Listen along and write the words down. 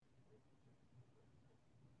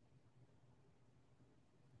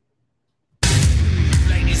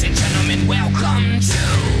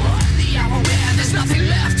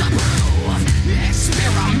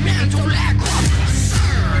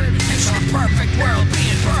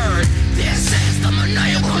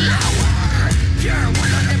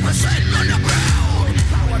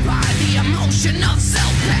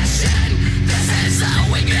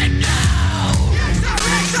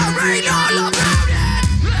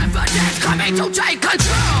coming to take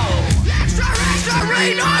control. Extra, extra,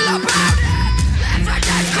 read all about it.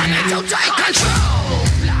 Evidence coming to take control.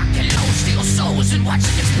 Lock and load, steal souls and watch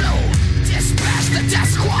it explode. Dispatch the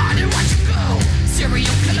death squad and watch it go.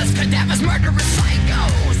 Serial killers, cadavers, murderous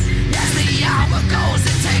psychos. As the hour goes,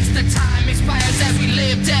 it takes the time. Expires as we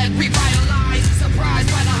live dead, revitalized. Surprised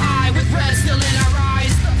by the high with red still in our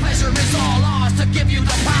eyes. The pleasure is all ours to give you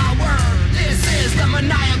the power. This is the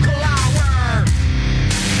maniacal hour.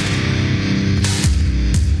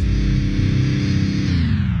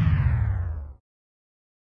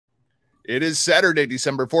 It is Saturday,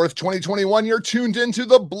 December 4th, 2021. You're tuned into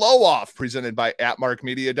The Blow Off, presented by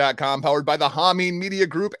atmarkmedia.com, powered by the Hameen Media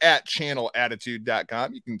Group at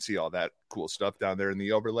channelattitude.com. You can see all that cool stuff down there in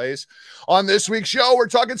the overlays. On this week's show, we're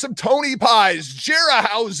talking some Tony Pies,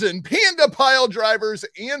 Jarrahausen, Panda Pile Drivers,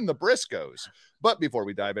 and the Briscoes. But before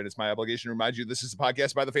we dive in, it's my obligation to remind you this is a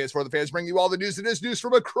podcast by the fans for the fans, bringing you all the news that is news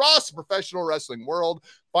from across the professional wrestling world.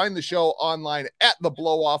 Find the show online at the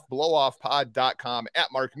Blowoff, blowoffpod.com, at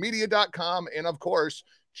markmedia.com, and of course,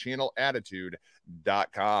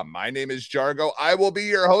 channelattitude.com. My name is Jargo. I will be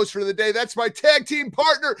your host for the day. That's my tag team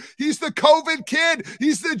partner. He's the COVID kid.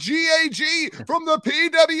 He's the GAG from the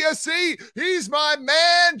PWSC. He's my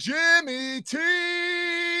man, Jimmy T.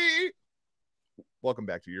 Welcome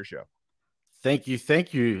back to your show. Thank you.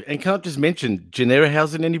 And can I just mention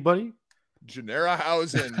Jarrahausen, anybody?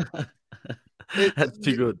 Jarrahausen. That's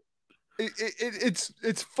too good.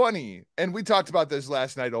 It's funny, and we talked about this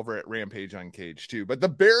last night over at Rampage on Cage too, but the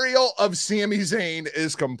burial of Sami Zayn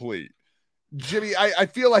is complete. Jimmy, I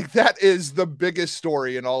feel like that is the biggest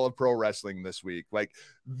story in all of pro wrestling this week. Like,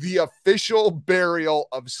 the official burial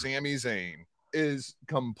of Sami Zayn is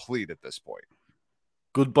complete at this point.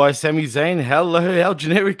 Goodbye, Sami Zayn. Hello, El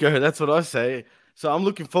Generico. That's what I say. So I'm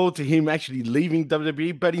looking forward to him actually leaving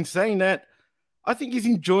WWE. But in saying that, I think he's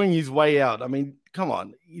enjoying his way out. I mean, come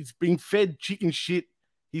on. He's being fed chicken shit.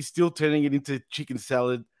 He's still turning it into chicken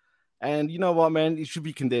salad. And you know what, man? He should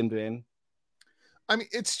be condemned, man. I mean,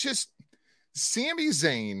 it's just Sami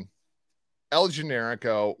Zayn, El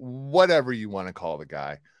Generico, whatever you want to call the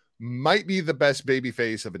guy, might be the best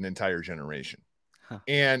babyface of an entire generation.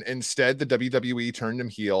 And instead, the WWE turned him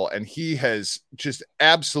heel, and he has just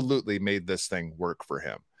absolutely made this thing work for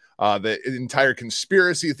him. The entire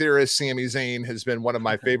conspiracy theorist Sami Zayn has been one of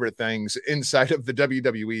my favorite things inside of the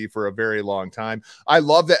WWE for a very long time. I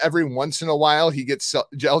love that every once in a while he gets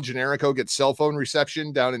El Generico gets cell phone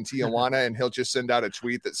reception down in Tijuana, and he'll just send out a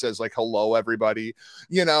tweet that says like, "Hello, everybody,"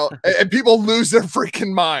 you know, and people lose their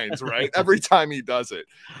freaking minds, right? Every time he does it.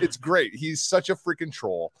 It's great. He's such a freaking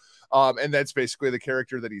troll. And that's basically the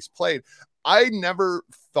character that he's played. I never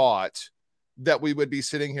thought that we would be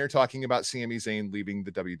sitting here talking about Sami Zayn leaving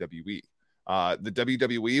the WWE. The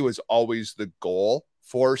WWE was always the goal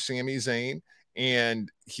for Sami Zayn, and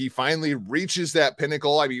he finally reaches that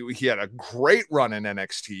pinnacle. I mean, he had a great run in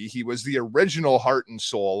NXT. He was the original heart and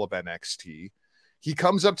soul of NXT. He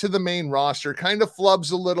comes up to the main roster, kind of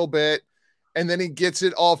flubs a little bit, and then he gets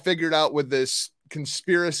it all figured out with this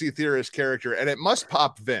conspiracy theorist character, and it must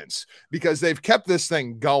pop Vince because they've kept this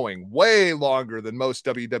thing going way longer than most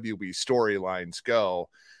WWE storylines go.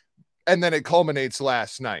 And then it culminates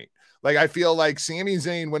last night. Like, I feel like Sami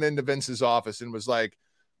Zayn went into Vince's office and was like,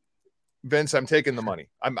 "Vince, I'm taking the money.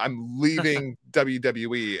 I'm leaving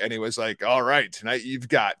WWE." And he was like, "All right, tonight you've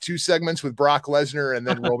got 2 segments with Brock Lesnar, and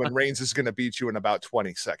then Roman Reigns is going to beat you in about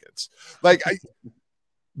 20 seconds. Like,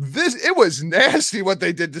 it was nasty what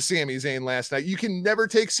they did to Sami Zayn last night. You can never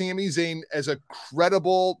take Sami Zayn as a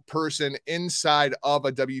credible person inside of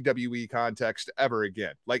a WWE context ever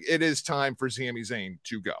again. Like, it is time for Sami Zayn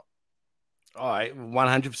to go. I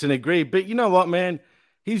 100% agree. But you know what, man?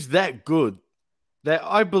 He's that good that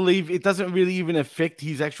I believe it doesn't really even affect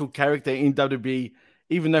his actual character in WWE,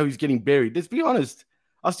 even though he's getting buried. Let's be honest.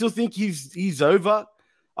 I still think he's over.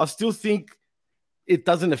 I still think it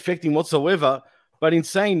doesn't affect him whatsoever. But in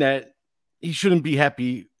saying that, he shouldn't be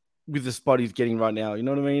happy with the spot he's getting right now. You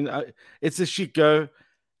know what I mean? It's a shit go.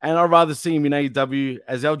 And I'd rather see him in AEW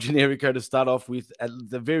as El Generico to start off with at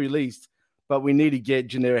the very least. But we need to get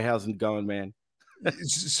Jarrahausen going, man.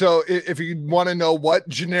 So if you want to know what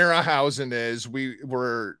Jarrahausen is, we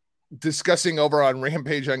were discussing over on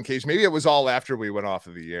Rampage on Cage. Maybe it was all after we went off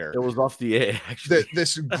of the air. It was off the air, actually.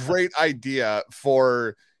 This great idea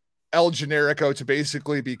for El Generico to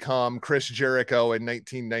basically become Chris Jericho in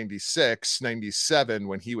 1996, 97,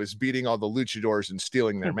 when he was beating all the luchadors and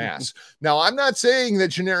stealing their masks. Now, I'm not saying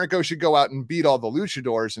that Generico should go out and beat all the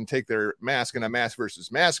luchadors and take their mask in a mask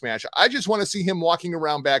versus mask match. I just want to see him walking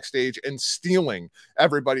around backstage and stealing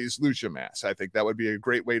everybody's lucha masks. I think that would be a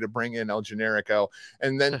great way to bring in El Generico.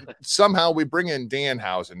 And then somehow we bring in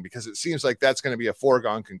Danhausen, because it seems like that's going to be a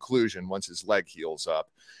foregone conclusion once his leg heals up.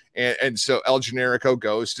 And so El Generico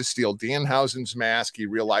goes to steal Danhausen's mask. He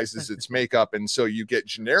realizes it's makeup. And so you get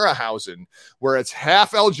Generahausen, where it's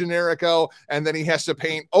half El Generico, and then he has to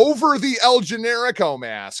paint over the El Generico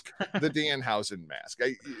mask, the Danhausen mask.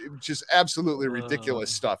 Just absolutely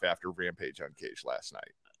ridiculous stuff after Rampage Uncaged last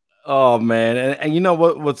night. Oh, man. And you know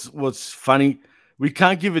what's funny? We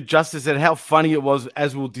can't give it justice at how funny it was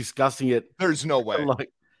as we were discussing it. There's no way.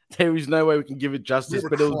 Like, there is no way we can give it justice,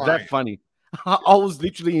 but it was that funny. I was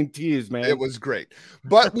literally in tears, man. It was great.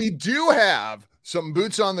 But we do have some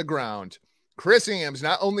boots on the ground. Chris Ames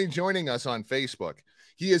not only joining us on Facebook,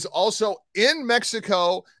 he is also in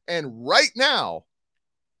Mexico. And right now,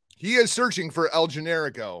 he is searching for El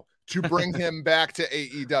Generico to bring him back to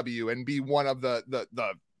AEW and be one of the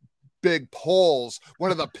big poles,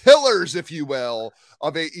 one of the pillars, if you will,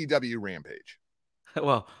 of AEW Rampage.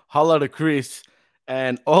 Well, hello to Chris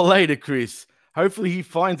and ole to Chris. Hopefully he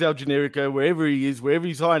finds El Generico wherever he is, wherever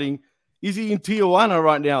he's hiding. Is he in Tijuana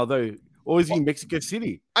right now, though? Or is he in Mexico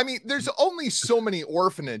City? I mean, there's only so many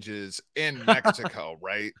orphanages in Mexico,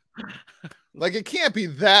 right? Like, it can't be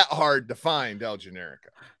that hard to find El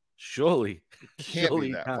Generico. Surely. It can't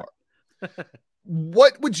be that far.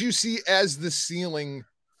 What would you see as the ceiling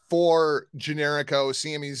for Generico,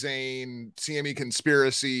 Sami Zayn, Sami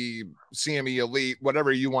Conspiracy, Sami Elite,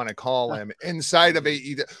 whatever you want to call him, inside of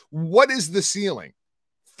AEW? What is the ceiling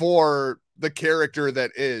for the character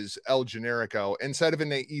that is El Generico inside of an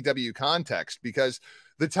AEW context? Because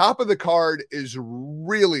the top of the card is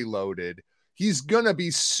really loaded. He's going to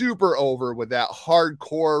be super over with that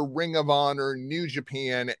hardcore Ring of Honor, New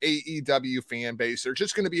Japan, AEW fan base. They're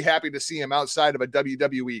just going to be happy to see him outside of a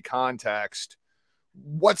WWE context.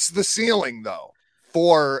 What's the ceiling, though,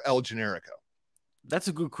 for El Generico? That's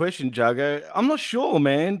a good question, Jago. I'm not sure,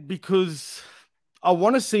 man, because I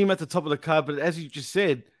want to see him at the top of the card, but as you just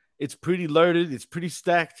said, it's pretty loaded. It's pretty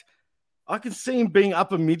stacked. I can see him being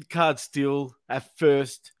upper mid-card still at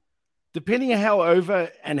first, depending on how over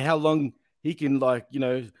and how long he can,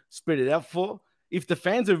 spread it out for. If the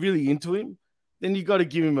fans are really into him, then you got to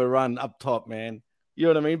give him a run up top, man. You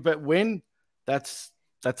know what I mean? But when, that's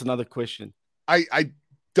another question. I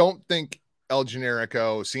don't think El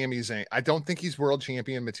Generico, Sami Zayn, I don't think he's world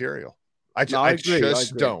champion material. I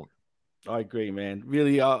just don't. I agree, man.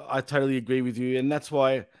 Really, I totally agree with you. And that's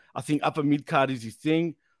why I think upper mid-card is his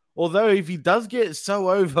thing. Although if he does get so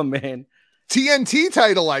over, man. TNT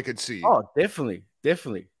title I could see. Oh, definitely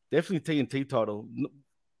TNT title.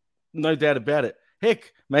 No doubt about it.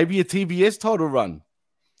 Heck, maybe a TBS title run.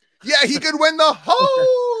 Yeah, he could win the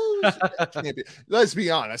whole. Let's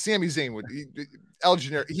be honest. Sami Zayn El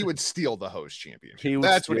Generico, he would steal the host championship. He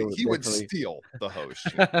would steal the host.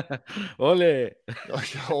 Ole.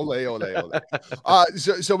 Ole.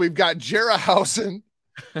 So we've got Generahausen.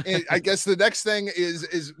 And I guess the next thing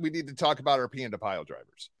is we need to talk about our Panda pile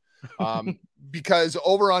drivers. Because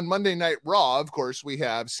over on Monday Night Raw, of course, we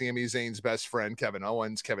have Sami Zayn's best friend, Kevin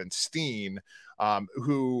Owens, Kevin Steen,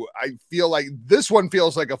 who I feel like this one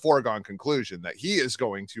feels like a foregone conclusion that he is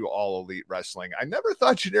going to All Elite Wrestling. I never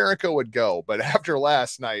thought Generico would go, but after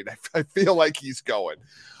last night, I feel like he's going.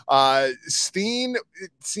 Steen,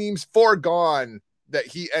 it seems foregone that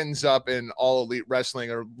he ends up in All Elite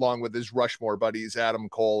Wrestling along with his Rushmore buddies, Adam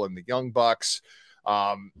Cole and the Young Bucks.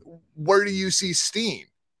 Where do you see Steen?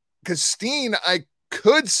 Because Steen, I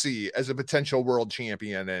could see as a potential world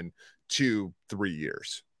champion in 2-3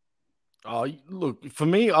 years. Oh, look, for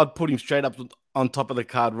me, I'd put him straight up on top of the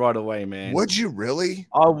card right away, man. Would you really?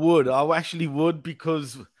 I would. I actually would,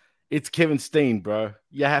 because it's Kevin Steen, bro.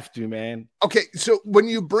 You have to, man. Okay, so when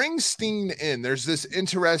you bring Steen in, there's this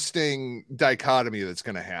interesting dichotomy that's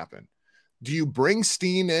going to happen. Do you bring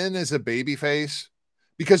Steen in as a babyface?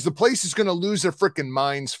 Because the place is going to lose their freaking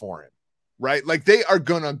minds for him. Right? Like, they are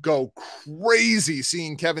going to go crazy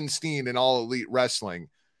seeing Kevin Steen in All Elite Wrestling.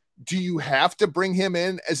 Do you have to bring him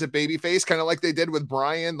in as a babyface, kind of like they did with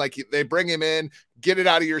Brian? Like, they bring him in, get it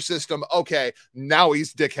out of your system. Okay, now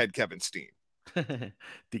he's dickhead Kevin Steen.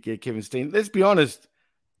 Dickhead Kevin Steen. Let's be honest.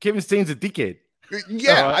 Kevin Steen's a dickhead.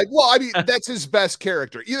 Yeah, I mean, that's his best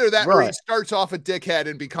character. Either that or he starts off a dickhead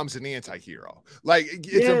and becomes an anti-hero. Like,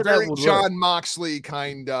 it's a very John Moxley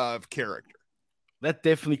kind of character. That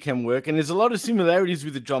definitely can work. And there's a lot of similarities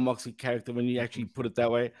with the John Moxley character when you actually put it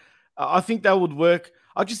that way. I think that would work.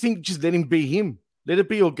 I just think just let him be him. Let it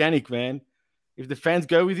be organic, man. If the fans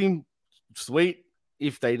go with him, sweet.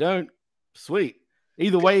 If they don't, sweet.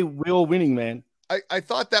 Either way, we're all winning, man. I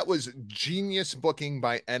thought that was genius booking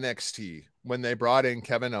by NXT when they brought in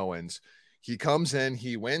Kevin Owens. He comes in,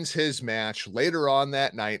 he wins his match. Later on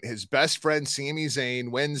that night, his best friend Sami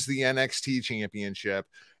Zayn wins the NXT championship,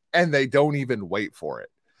 and they don't even wait for it.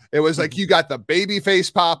 It was like you got the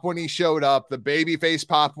babyface pop when he showed up, the babyface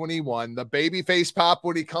pop when he won, the babyface pop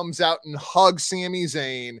when he comes out and hugs Sami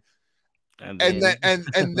Zayn, and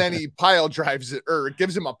then he pile drives it or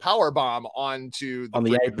gives him a power bomb onto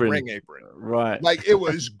the ring apron. Right. Like it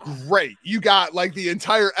was great. You got like the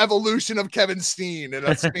entire evolution of Kevin Steen in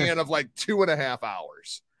a span of like 2.5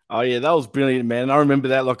 hours. Oh yeah, that was brilliant, man. I remember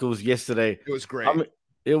that like it was yesterday. It was great. I mean,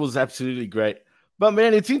 it was absolutely great. But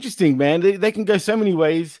man, it's interesting, man. They can go so many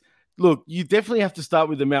ways. Look, you definitely have to start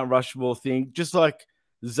with the Mount Rushmore thing, just like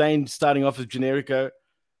Zayn starting off as Generico.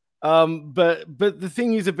 But the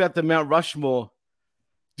thing is about the Mount Rushmore,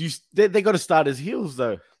 they got to start as heels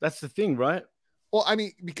though. That's the thing, right? Well, I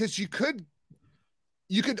mean, because you could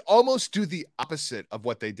almost do the opposite of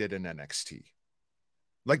what they did in NXT.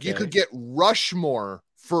 Like you could get Rushmore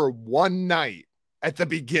for one night at the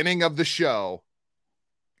beginning of the show.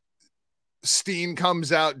 Steen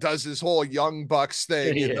comes out, does his whole Young Bucks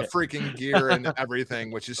thing in the freaking gear and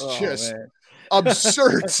everything, which is just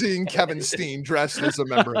absurd seeing Kevin Steen dressed as a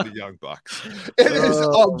member of the Young Bucks. It is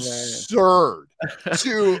absurd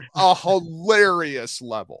to a hilarious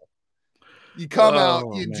level. You come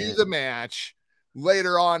out, you do the match.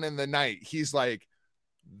 Later on in the night, he's like,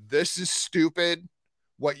 this is stupid.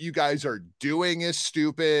 What you guys are doing is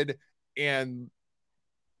stupid. And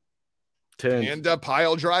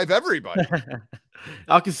pile drive everybody.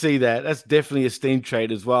 I can see that. That's definitely a Steen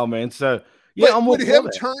trade as well, man. So yeah, I'm with him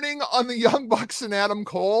turning on the Young Bucks and Adam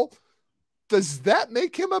Cole. Does that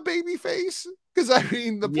make him a baby face? Because I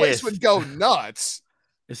mean, the place would go nuts,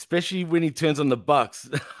 especially when he turns on the Bucks.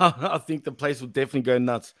 I think the place will definitely go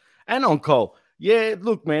nuts. And on Cole, yeah.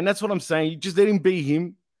 Look, man, that's what I'm saying. You just let him be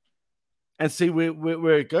him, and see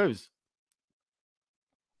where it goes.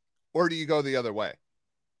 Or do you go the other way?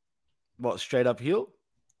 What, straight up heel?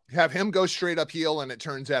 Have him go straight up heel and it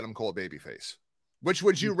turns Adam Cole babyface. Which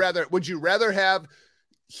would you rather? Would you rather have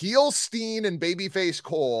heel Steen and babyface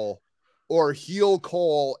Cole or heel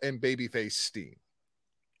Cole and babyface Steen?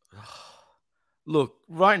 Look,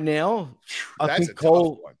 right now, I think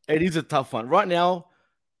Cole, it is a tough one. Right now,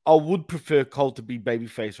 I would prefer Cole to be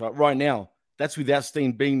babyface, right now. That's without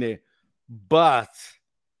Steen being there. But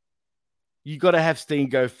you got to have Steen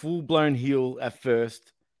go full-blown heel at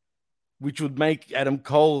first, which would make Adam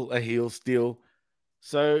Cole a heel still.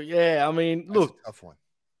 So, yeah, I mean, look. That's a tough one.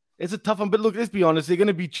 It's a tough one, but look, let's be honest. They're going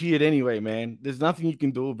to be cheered anyway, man. There's nothing you can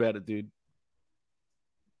do about it, dude.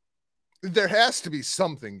 There has to be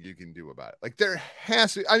something you can do about it. Like, there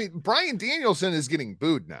has to. I mean, Bryan Danielson is getting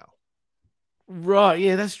booed now. Right,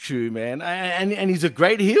 yeah, that's true, man. And he's a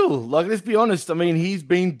great heel. Like, let's be honest. I mean, he's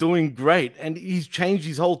been doing great, and he's changed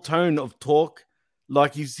his whole tone of talk.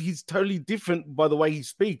 Like, he's totally different by the way he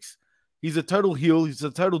speaks. He's a total heel. He's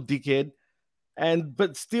a total dickhead.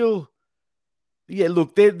 But still, yeah,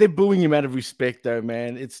 look, they're booing him out of respect, though,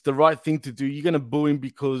 man. It's the right thing to do. You're going to boo him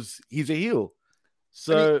because he's a heel.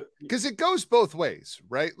 So, because it goes both ways,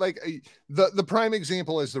 right? Like the prime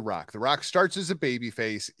example is The Rock. The Rock starts as a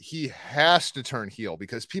babyface. He has to turn heel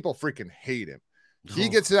because people freaking hate him. He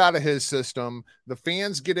gets it out of his system. The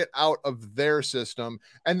fans get it out of their system.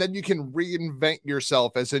 And then you can reinvent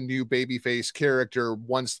yourself as a new babyface character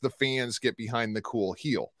once the fans get behind the cool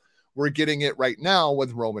heel. We're getting it right now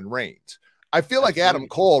with Roman Reigns. I feel like Adam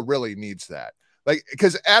Cole really needs that. Like,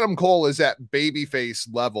 because Adam Cole is at babyface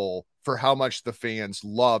level for how much the fans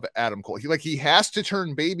love Adam Cole. He has to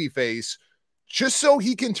turn babyface just so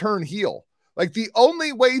he can turn heel. Like, the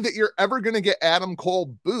only way that you're ever going to get Adam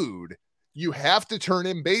Cole booed, you have to turn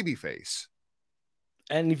him babyface.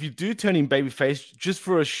 And if you do turn him babyface, just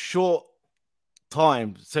for a short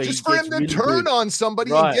time, so just for him to turn on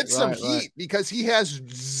somebody and get some heat, because he has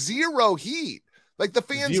zero heat. Like, the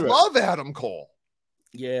fans love Adam Cole.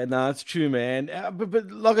 Yeah, no, it's true, man.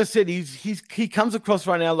 But like I said, he comes across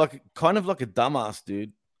right now like kind of like a dumbass,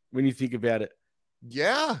 dude, when you think about it.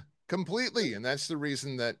 Yeah, completely. And that's the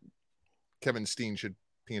reason that Kevin Steen should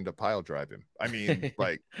pee to pile drive him. I mean,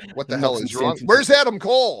 like, what the hell is wrong? Where's Adam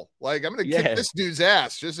Cole? Like, I'm gonna kick this dude's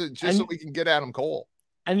ass just so we can get Adam Cole.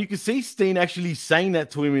 And you can see Steen actually saying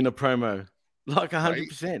that to him in a promo, like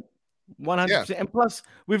 100%, 100%. And plus,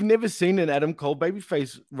 we've never seen an Adam Cole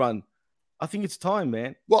babyface run. I think it's time,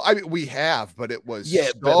 man. Well, I mean, we have, but it was Yeah,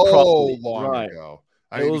 so but properly, long right. ago.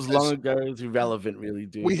 It was long ago. It's irrelevant, really,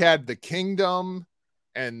 dude. We had the Kingdom,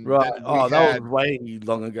 and right. then Oh, that was way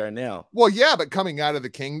long ago now. Well, yeah, but coming out of the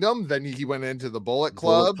Kingdom, then he went into the Bullet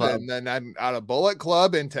Club, and then out of Bullet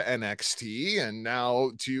Club into NXT, and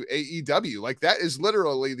now to AEW. Like, that is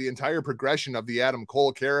literally the entire progression of the Adam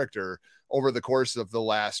Cole character over the course of the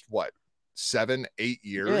last, 7-8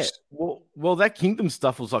 years? Yeah. Well, that Kingdom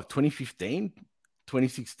stuff was like 2015,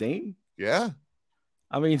 2016. Yeah.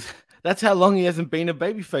 I mean, that's how long he hasn't been a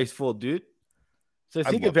babyface for, dude. So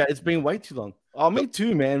think about it. It's been way too long. Oh, me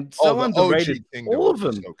too, man. So underrated. All of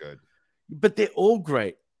them. So good. But they're all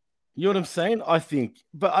great. You know what I'm saying? I think.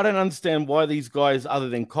 But I don't understand why these guys, other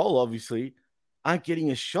than Cole, obviously, aren't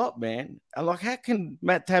getting a shot, man. And like, how can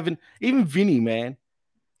Matt Taven, even Vinny, man,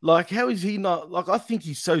 like, how is he not? Like, I think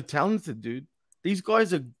he's so talented, dude. These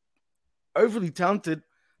guys are overly talented.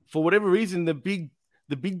 For whatever reason, the big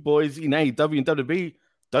boys in AEW and WWE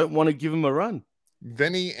don't want to give him a run.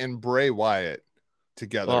 Vinny and Bray Wyatt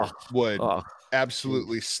together would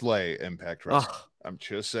absolutely slay Impact Wrestling. I'm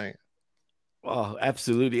just saying. Oh,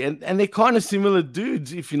 absolutely. And they're kind of similar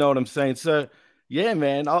dudes, if you know what I'm saying. So, yeah,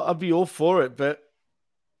 man, I'll be all for it. But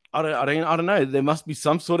I don't know. There must be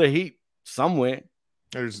some sort of heat somewhere.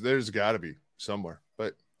 There's got to be somewhere.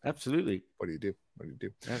 But absolutely. What do you do?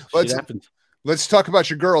 Happens. Let's talk about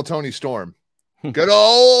your girl, Toni Storm. Good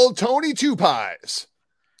old Tony Two Pies.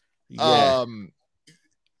 Yeah.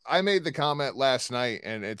 I made the comment last night,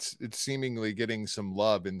 and it's seemingly getting some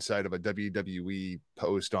love inside of a WWE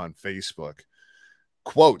post on Facebook.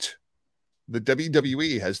 Quote, the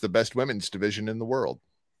WWE has the best women's division in the world.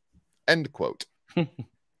 End quote.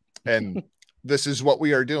 And this is what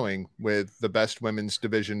we are doing with the best women's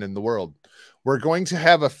division in the world. We're going to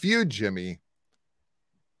have a feud, Jimmy,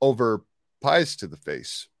 over pies to the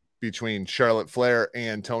face between Charlotte Flair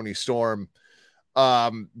and Toni Storm.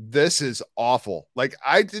 This is awful. Like,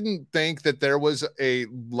 I didn't think that there was a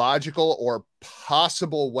logical or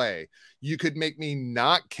possible way you could make me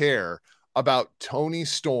not care about Toni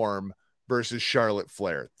Storm versus Charlotte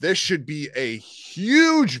Flair. This should be a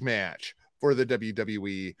huge match for the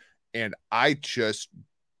WWE, and I just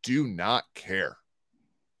do not care.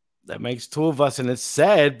 That makes two of us, and it's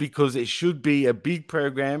sad because it should be a big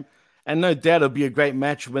program, and no doubt it'll be a great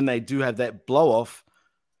match when they do have that blow off.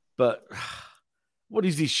 But what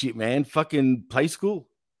is this shit, man? Fucking play school?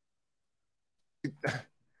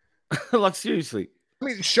 Like, seriously. I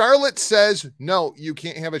mean, Charlotte says, no, you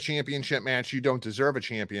can't have a championship match. You don't deserve a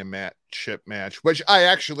championship match, which I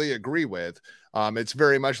actually agree with. It's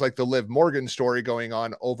very much like the Liv Morgan story going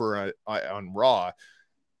on over on Raw.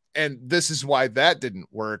 And this is why that didn't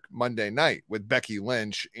work Monday night with Becky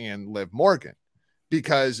Lynch and Liv Morgan,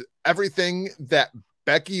 because everything that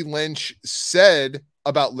Becky Lynch said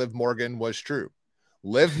about Liv Morgan was true.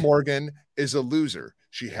 Liv Morgan is a loser.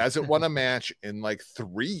 She hasn't won a match in like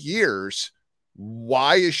 3 years.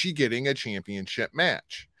 Why is she getting a championship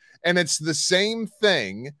match? And it's the same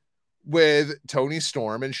thing with Toni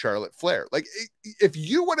Storm and Charlotte Flair. Like, if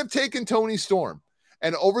you would have taken Toni Storm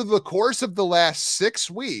and over the course of the last 6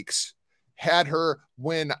 weeks had her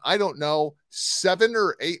win, I don't know, 7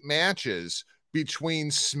 or 8 matches between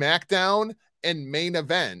SmackDown and Main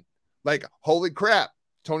Event, like, holy crap,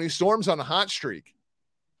 Toni Storm's on a hot streak.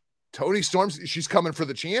 Toni Storm's, she's coming for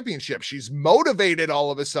the championship. She's motivated all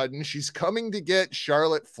of a sudden. She's coming to get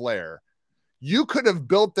Charlotte Flair. You could have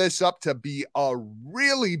built this up to be a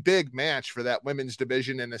really big match for that women's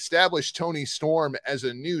division and establish Toni Storm as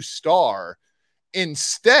a new star.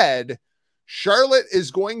 Instead, Charlotte is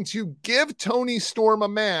going to give Toni Storm a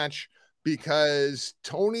match because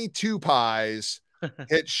Tony Two Pies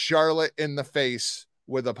hit Charlotte in the face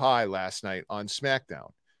with a pie last night on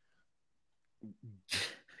SmackDown.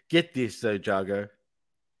 Get this, though, Jago.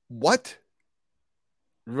 What?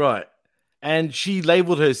 Right. And she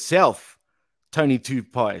labeled herself Tony Two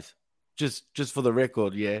Pies. Just for the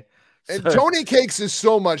record, yeah. And Tony Cakes is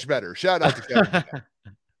so much better. Shout out to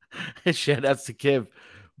Kevin. Shout outs to Kev.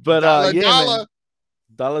 But yeah,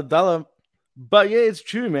 dollar. But yeah, it's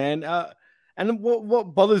true, man. And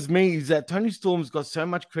what bothers me is that Toni Storm's got so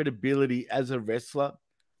much credibility as a wrestler.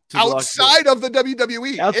 Outside of the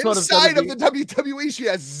WWE. Inside of the WWE, she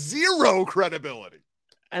has zero credibility.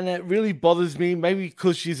 And it really bothers me, maybe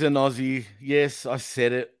because she's an Aussie. Yes, I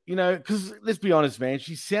said it. You know, because let's be honest, man.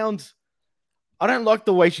 She sounds... I don't like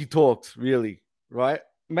the way she talks, really, right?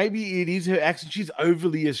 Maybe it is her accent. She's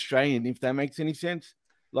overly Australian, if that makes any sense.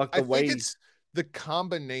 Like the way... I think it's the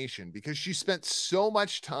combination, because she spent so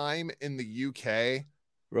much time in the UK...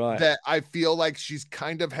 Right. That I feel like she's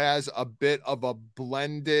kind of has a bit of a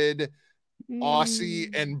blended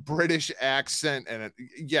Aussie and British accent, and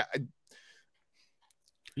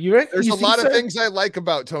You reckon? there's You a think lot of so? things I like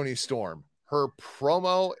about Toni Storm. Her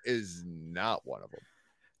promo is not one of them.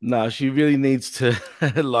 No, she really needs to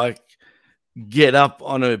like get up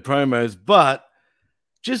on her promos, but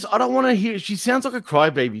just I don't want to hear. She sounds like a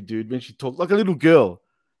crybaby, dude, when she talks like a little girl,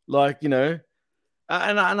 like and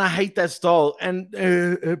I hate that style. And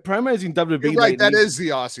her promos in WWE. You're right. That lately- is the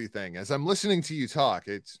Aussie thing. As I'm listening to you talk,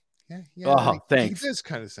 it's Oh, he thanks. does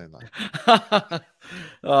kind of sound like.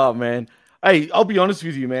 Oh man, hey, I'll be honest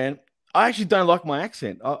with you, man. I actually don't like my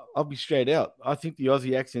accent. I'll be straight out. I think the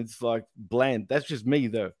Aussie accent's like bland. That's just me,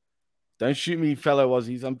 though. Don't shoot me, fellow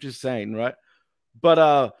Aussies. I'm just saying, right?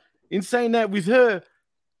 But in saying that, with her,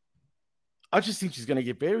 I just think she's gonna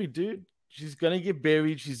get buried, dude. She's gonna get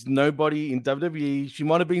buried. She's nobody in WWE. She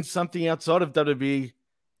might have been something outside of WWE,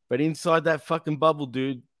 but inside that fucking bubble,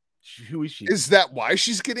 dude, who is she? Is that why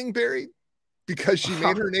she's getting buried? Because she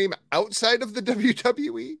made her name outside of the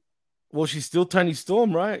WWE? Well, she's still Toni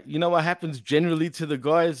Storm, right? You know what happens generally to the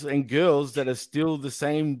guys and girls that are still the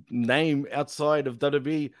same name outside of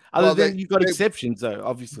WWE? Other than you've got exceptions, though,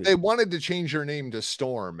 obviously. They wanted to change her name to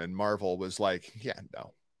Storm, and Marvel was like, yeah,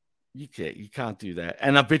 no. You can't do that.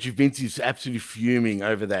 And I bet you Vince is absolutely fuming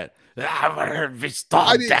over that. Damn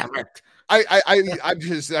it.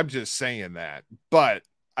 I'm just saying that. But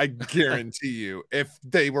I guarantee you, if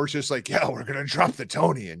they were just like, yeah, we're gonna drop the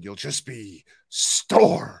Tony and you'll just be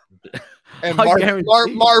Storm. And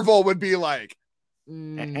Marvel would be like,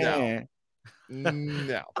 no.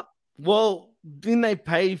 No. Well, didn't they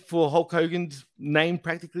pay for Hulk Hogan's name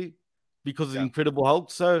practically because of the Incredible Hulk?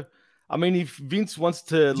 So I mean, if Vince wants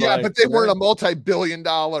to, but they weren't a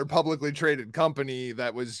multi-billion-dollar publicly traded company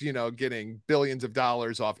that was, getting billions of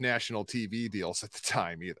dollars off national TV deals at the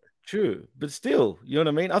time either. True, but still, you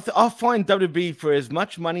know what I mean? I find WWE, for as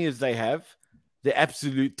much money as they have, they're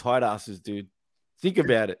absolute tight asses, dude. Think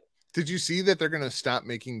about it. Did you see that they're going to stop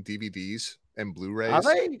making DVDs and Blu-rays? Are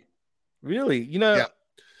they? Really?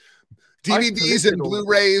 DVDs and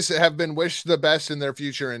Blu-rays have been wished the best in their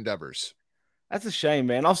future endeavors. That's a shame,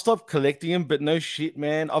 man. I've stopped collecting them, but no shit,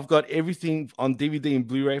 man. I've got everything on DVD and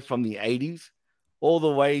Blu-ray from the 80s all the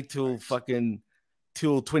way till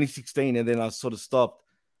 2016, and then I sort of stopped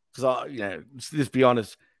because let's be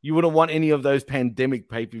honest, you wouldn't want any of those pandemic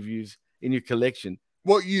pay-per-views in your collection.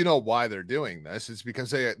 Well, you know why they're doing this. It's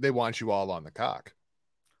because they want you all on the cock.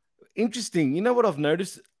 Interesting. You know what I've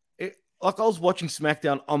noticed? Like I was watching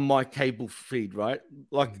SmackDown on my cable feed, right?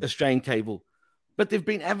 Like Australian cable. But they've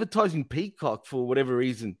been advertising Peacock for whatever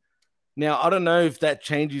reason. Now, I don't know if that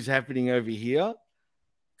change is happening over here,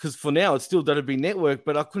 because for now it's still WWE Network,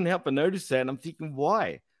 but I couldn't help but notice that. And I'm thinking,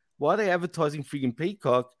 why? Why are they advertising freaking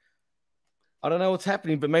Peacock? I don't know what's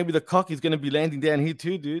happening, but maybe the cock is going to be landing down here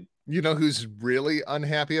too, dude. You know who's really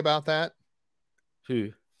unhappy about that?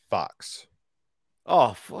 Who? Fox.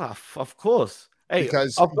 Oh, of course. Hey,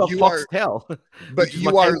 because I've got Foxtel. But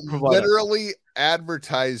you are literally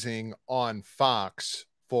advertising on Fox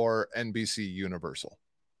for NBC Universal.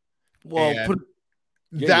 Well,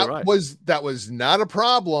 that was not a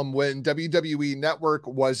problem when WWE Network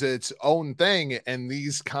was its own thing and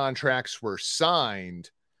these contracts were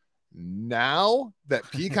signed. Now that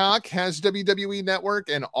Peacock has WWE Network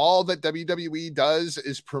and all that WWE does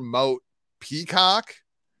is promote Peacock,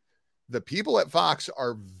 the people at Fox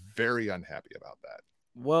are very unhappy about that.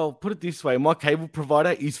 Well, put it this way, my cable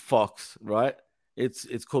provider is Fox, right?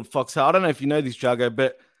 It's called Fox. I don't know if you know this, Jago,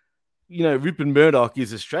 but Rupert Murdoch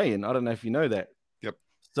is Australian. I don't know if you know that. Yep.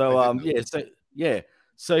 So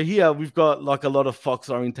So here we've got like a lot of Fox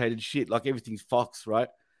orientated shit, like everything's Fox, right?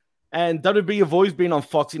 And WWE have always been on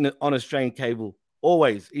Fox on Australian cable,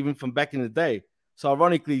 always, even from back in the day. So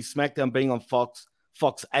ironically, SmackDown being on Fox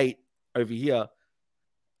 8 over here,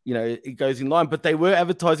 it goes in line. But they were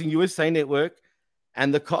advertising USA Network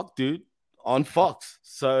and the cock, dude, on Fox.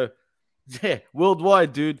 So yeah,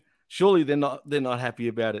 worldwide, dude. Surely they're not happy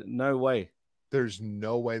about it. No way. There's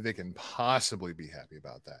no way they can possibly be happy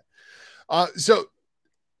about that. So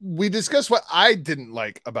we discussed what I didn't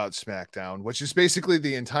like about SmackDown, which is basically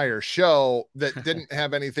the entire show that didn't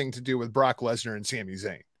have anything to do with Brock Lesnar and Sami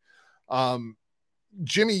Zayn.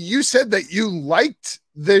 Jimmy, you said that you liked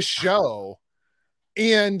this show,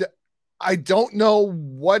 and I don't know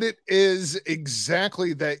what it is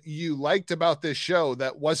exactly that you liked about this show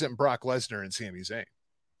that wasn't Brock Lesnar and Sami Zayn.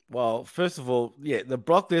 Well, first of all, yeah, the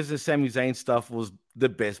Brock Lesnar, Sami Zayn stuff was the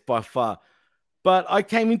best by far. But I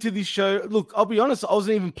came into this show. Look, I'll be honest, I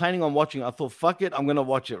wasn't even planning on watching. I thought, fuck it, I'm going to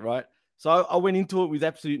watch it, right? So I went into it with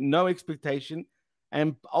absolute no expectation,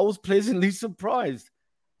 and I was pleasantly surprised.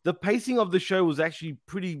 The pacing of the show was actually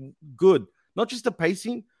pretty good. not just the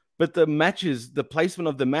pacing, but the matches, the placement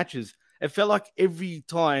of the matches. It felt like every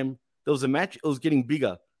time there was a match, it was getting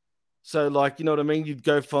bigger. So, like, you know what I mean? You'd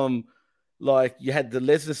go from, like, you had the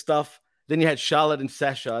Lesnar stuff, then you had Charlotte and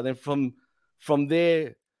Sasha, and then from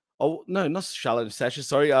there, oh no, not Charlotte and Sasha,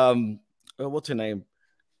 sorry, what's her name?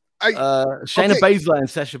 Shayna Baszler and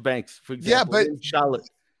Sasha Banks, for example. Yeah, but Charlotte.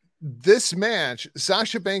 This match,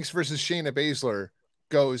 Sasha Banks versus Shayna Baszler,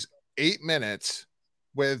 goes 8 minutes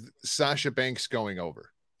with Sasha Banks going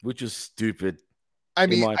over, which is stupid. I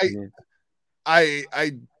mean,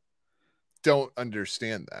 I don't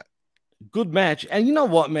understand that. Good match. And you know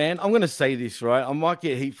what, man? I'm going to say this, right? I might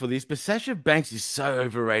get heat for this, but Sasha Banks is so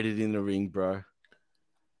overrated in the ring, bro.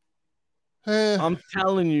 I'm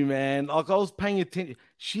telling you, man. Like, I was paying attention.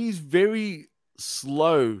 She's very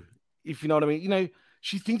slow, if you know what I mean. You know,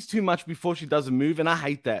 she thinks too much before she does a move, and I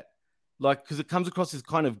hate that. Like, because it comes across as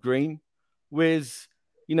kind of green. Whereas,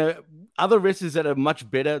 you know, other wrestlers that are much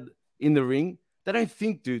better in the ring, they don't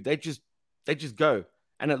think, dude. They just go,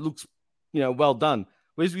 and it looks, you know, well done.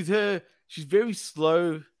 Whereas with her, she's very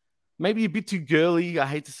slow, maybe a bit too girly. I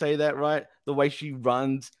hate to say that, right? The way she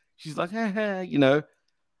runs, she's like, you know.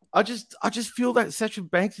 I just feel that Sasha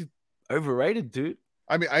Banks is overrated, dude.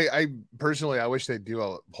 I mean, I personally, I wish they'd do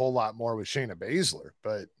a whole lot more with Shayna Baszler,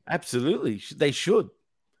 but absolutely, they should.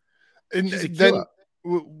 And then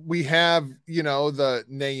we have, you know, the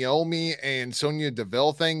Naomi and Sonya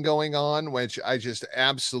Deville thing going on, which I just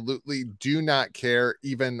absolutely do not care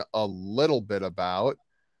even a little bit about.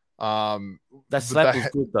 That slap was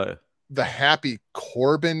good though. The Happy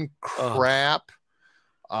Corbin crap.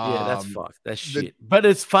 Yeah, that's fucked. That's shit. But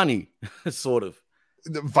it's funny, sort of.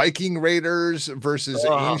 The Viking Raiders versus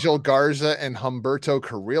Angel Garza and Humberto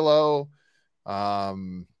Carrillo. I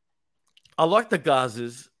like the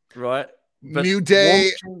Garzas, right? But New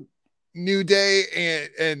Day and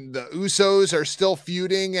the Usos are still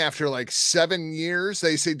feuding after like 7 years.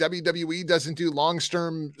 They say WWE doesn't do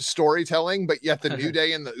long-term storytelling, but yet the New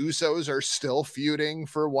Day and the Usos are still feuding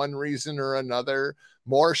for one reason or another.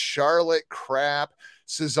 More Charlotte crap.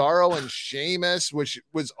 Cesaro and Sheamus, which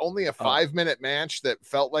was only a 5-minute match that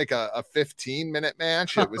felt like a 15-minute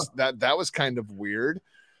match. It was that was kind of weird.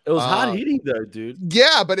 It was hard hitting though, dude.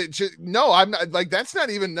 Yeah, but I'm not like, that's not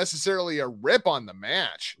even necessarily a rip on the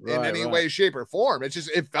match in any way, shape, or form. It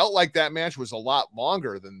felt like that match was a lot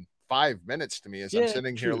longer than 5 minutes to me as I'm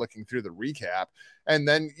sitting here looking through the recap. And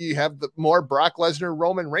then you have the more Brock Lesnar,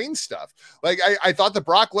 Roman Reigns stuff. Like I thought the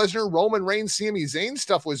Brock Lesnar, Roman Reigns, Sami Zayn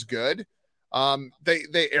stuff was good.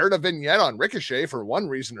 They aired a vignette on Ricochet for one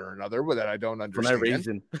reason or another, but that I don't understand. For no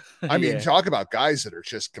reason. I mean, talk about guys that are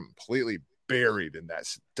just completely buried in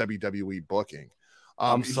that WWE booking.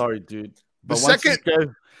 I'm sorry, dude. But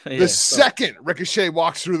the second Ricochet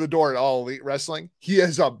walks through the door at All Elite Wrestling, he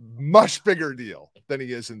is a much bigger deal than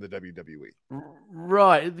he is in the WWE.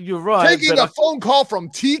 Right, you're right. Taking a phone call from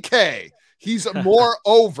TK, he's more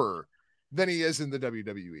over than he is in the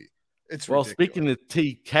WWE. It's ridiculous. Speaking of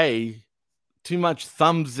TK, too much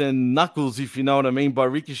thumbs and knuckles, if you know what I mean, by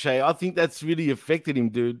Ricochet. I think that's really affected him,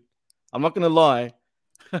 dude. I'm not going to lie.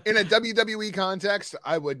 In a WWE context,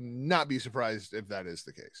 I would not be surprised if that is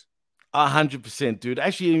the case. 100%, dude.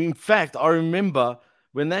 Actually, in fact, I remember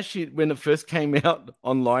when it first came out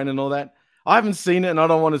online and all that. I haven't seen it and I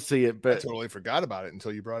don't want to see it, but I totally forgot about it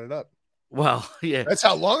until you brought it up. Well, yeah. That's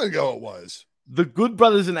how long ago it was. The Good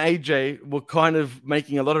Brothers and AJ were kind of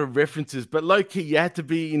making a lot of references, but low-key, you had to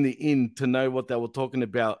be in the inn to know what they were talking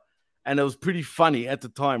about. And it was pretty funny at the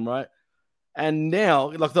time, right? And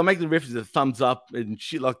now, like, they'll make the references of thumbs up and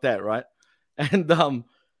shit like that, right? And,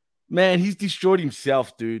 man, he's destroyed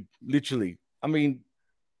himself, dude. Literally. I mean,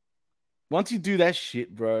 once you do that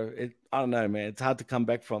shit, bro, I don't know, man. It's hard to come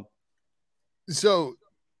back from. So,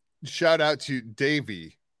 shout out to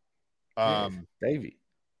Davey. Davey.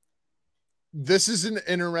 This is an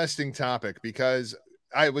interesting topic because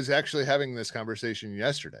I was actually having this conversation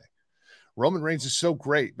yesterday. Roman Reigns is so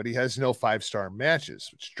great, but he has no 5-star matches,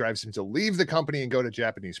 which drives him to leave the company and go to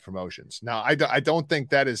Japanese promotions. Now, I don't think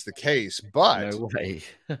that is the case, but no way.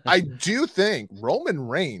 I do think Roman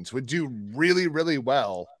Reigns would do really, really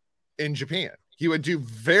well in Japan. He would do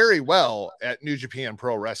very well at New Japan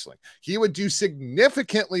Pro Wrestling. He would do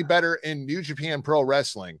significantly better in New Japan Pro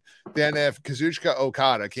Wrestling than if Kazuchika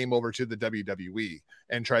Okada came over to the WWE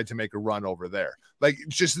and tried to make a run over there. Like,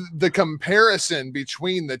 just the comparison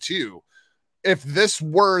between the two. If this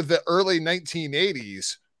were the early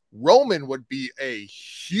 1980s, Roman would be a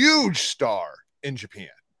huge star in Japan.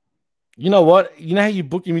 You know what? You know how you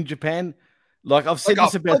book him in Japan? Like, I've said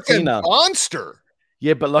this about Cena. Monster.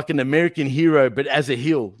 Yeah, but like an American hero, but as a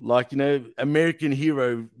heel, like, American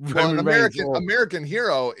hero. Well, an Roman Reigns American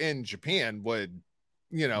hero in Japan would,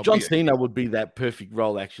 John be a Cena heel. would be that perfect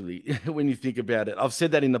role, actually, when you think about it. I've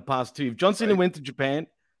said that in the past too. If John Cena Right. went to Japan,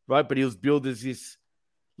 right, but he was billed as this,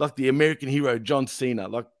 like the American hero, John Cena.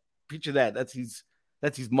 Like, picture that. That's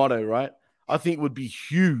his motto, right? I think it would be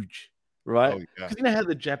huge, right? Oh, yeah. Because you know how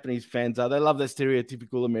the Japanese fans are. They love that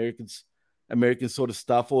stereotypical American sort of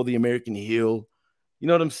stuff, or the American heel. You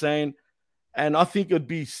know what I'm saying? And I think it would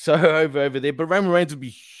be so over there. But Roman Reigns would be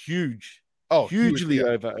huge. Oh, hugely he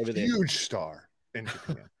would over be a there. huge star in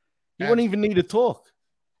Japan. He wouldn't even need to talk.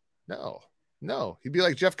 No, he'd be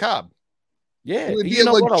like Jeff Cobb. Yeah, He would be you a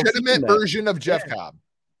know what? I was legitimate thinking that. version of Jeff Cobb.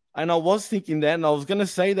 And I was thinking that, and I was going to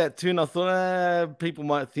say that too. And I thought people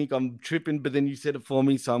might think I'm tripping, but then you said it for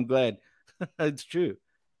me, so I'm glad. It's true.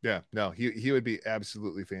 Yeah, no, he would be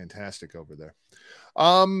absolutely fantastic over there.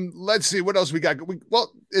 Let's see what else we got.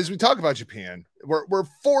 Well, as we talk about Japan, we're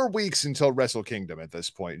 4 weeks until Wrestle Kingdom at this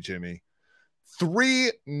point, Jimmy.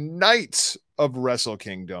 3 nights of Wrestle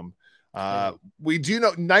Kingdom. We do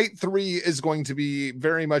know night 3 is going to be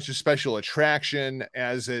very much a special attraction,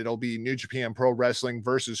 as it'll be New Japan Pro Wrestling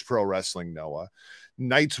versus Pro Wrestling Noah.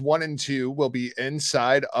 Nights 1 and 2 will be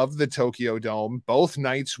inside of the Tokyo Dome. Both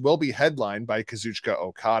nights will be headlined by Kazuchika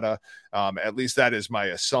Okada. At least that is my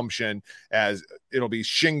assumption, as it'll be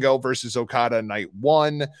Shingo versus Okada night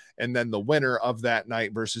 1, and then the winner of that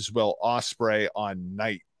night versus Will Ospreay on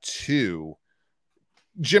night 2.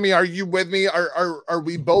 Jimmy, are you with me? Are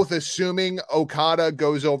we both assuming Okada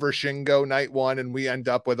goes over Shingo night 1 and we end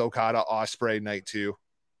up with Okada Ospreay night 2?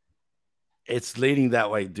 It's leading that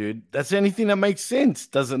way, dude. That's the only thing that makes sense,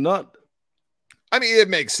 does it not? I mean, it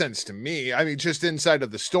makes sense to me. I mean, just inside of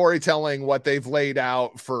the storytelling, what they've laid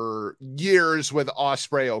out for years with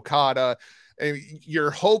Ospreay Okada,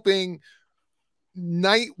 you're hoping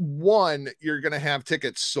night 1, you're going to have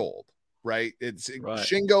tickets sold, right? It's right.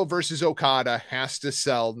 Shingo versus Okada has to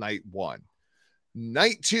sell night 1.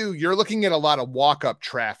 Night 2, you're looking at a lot of walk-up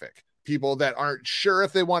traffic. People that aren't sure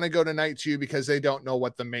if they want to go to night 2 because they don't know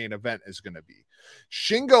what the main event is going to be.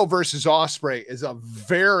 Shingo versus Ospreay is a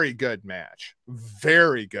very good match,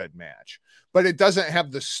 but it doesn't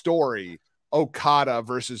have the story Okada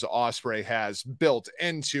versus Ospreay has built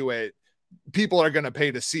into it. People are going to pay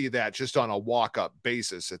to see that just on a walk-up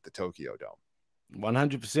basis at the Tokyo Dome.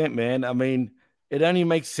 100%, man. I mean, it only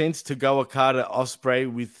makes sense to go Okada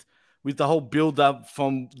Ospreay with the whole build-up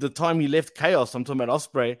from the time he left Chaos. I'm talking about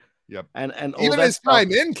Ospreay. Yep. And all even that his stuff.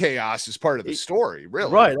 time in Chaos is part of the story, really.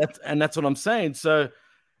 Right. That's what I'm saying. So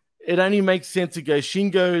it only makes sense to go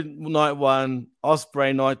Shingo night 1,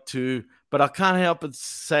 Ospreay night 2, but I can't help but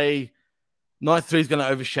say night 3 is going to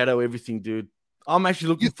overshadow everything, dude. I'm actually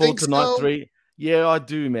looking forward to night 3. Yeah, I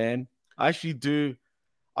do, man. I actually do.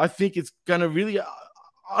 I think it's going to really,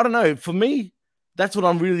 I don't know. For me, that's what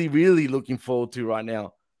I'm really, really looking forward to right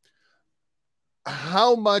now.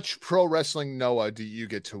 How much Pro Wrestling Noah do you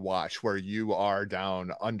get to watch where you are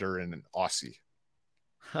down under in an Aussie?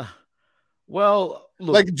 Well,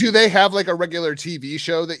 look, like, do they have like a regular TV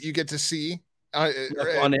show that you get to see on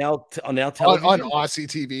our television on Aussie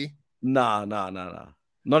TV? No.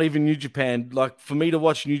 Not even New Japan. Like, for me to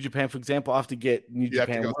watch New Japan, for example, I have to get New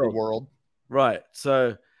Japan have to go World. Right.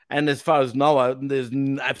 So, and as far as Noah, there's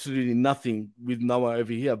absolutely nothing with Noah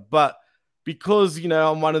over here. But because,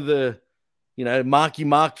 I'm one of the Marky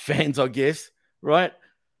Mark fans, I guess, right?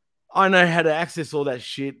 I know how to access all that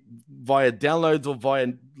shit via downloads or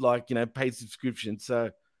via paid subscription.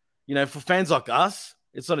 So, for fans like us,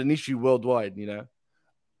 it's not an issue worldwide,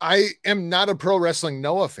 I am not a Pro Wrestling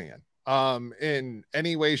Noah fan in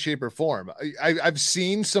any way, shape, or form. I've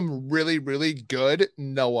seen some really, really good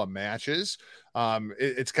Noah matches.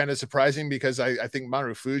 It's kind of surprising because I think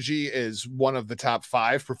Marufuji is one of the top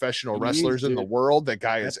 5 professional wrestlers in the world. That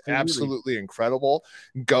guy is absolutely incredible.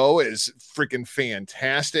 Go is freaking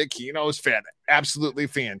fantastic. Kino is absolutely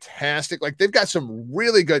fantastic. Like, they've got some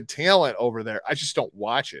really good talent over there. I just don't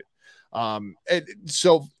watch it. And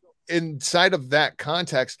so inside of that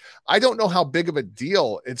context, I don't know how big of a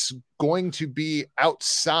deal it's going to be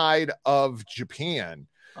outside of Japan,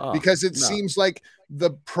 because it seems like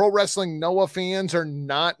the Pro Wrestling Noah fans are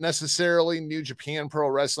not necessarily New Japan Pro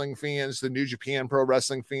Wrestling fans. The New Japan Pro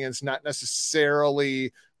Wrestling fans, not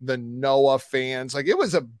necessarily the Noah fans. Like, it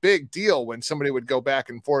was a big deal when somebody would go back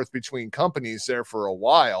and forth between companies there for a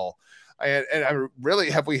while. And I really,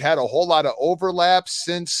 have we had a whole lot of overlap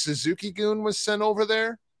since Suzuki-gun was sent over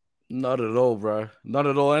there? Not at all, bro. Not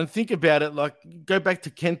at all. And think about it, like, go back to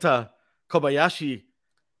Kenta Kobayashi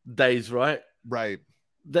days, right? Right.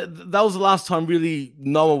 that was the last time really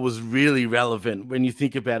Noah was really relevant when you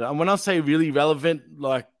think about it. And when I say really relevant,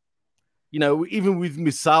 like, even with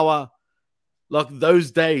Misawa, like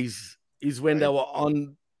those days is when they were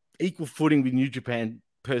on equal footing with New Japan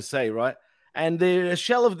per se, right? And they're a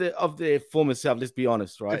shell of their former self, let's be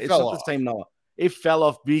honest, right? It's not the same Noah. It fell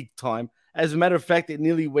off big time. As a matter of fact, it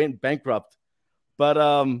nearly went bankrupt. But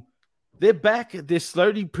they're back. They're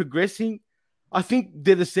slowly progressing. I think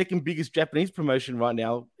they're the second biggest Japanese promotion right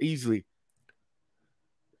now, easily.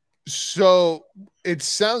 So it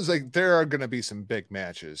sounds like there are going to be some big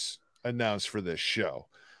matches announced for this show.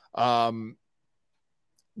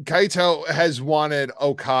 Kaito has wanted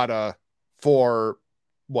Okada for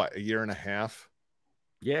what, a year and a half?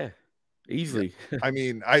 Yeah, easily. I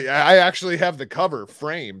mean, I actually have the cover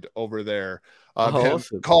framed over there of him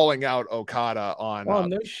awesome. calling out Okada on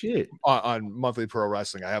no shit on Monthly Pro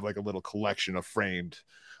Wrestling. I have like a little collection of framed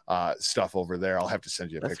stuff over there. I'll have to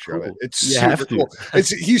send you a picture of it. It's super cool.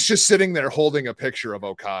 He's just sitting there holding a picture of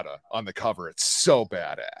Okada on the cover. It's so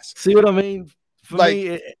badass. See what I mean? For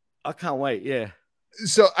me, I can't wait. Yeah.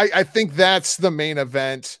 So I think that's the main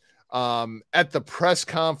event. At the press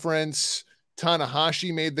conference,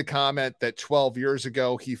 Tanahashi made the comment that 12 years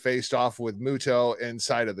ago he faced off with Muto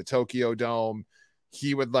inside of the Tokyo Dome.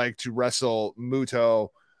 He would like to wrestle Muto.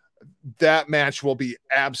 That match will be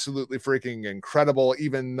absolutely freaking incredible,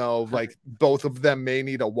 even though like both of them may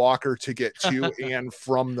need a walker to get to and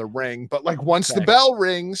from the ring. But like once the bell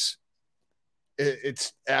rings,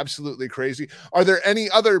 it's absolutely crazy. Are there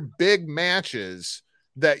any other big matches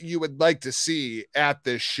that you would like to see at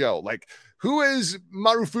this show? Like, who is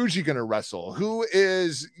Marufuji going to wrestle? Who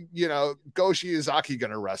is, Goshi Izaki going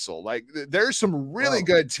to wrestle? Like, there's some really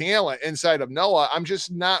good talent inside of Noah. I'm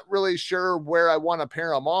just not really sure where I want to pair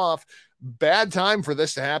them off. Bad time for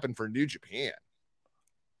this to happen for New Japan.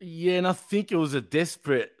 Yeah, and I think it was a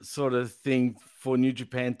desperate sort of thing for New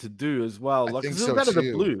Japan to do as well. Like, it was out of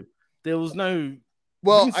the blue. There was no.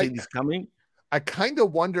 Well, we didn't see this coming. I kind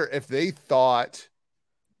of wonder if they thought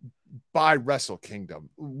by Wrestle Kingdom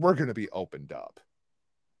we're going to be opened up.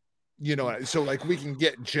 So like we can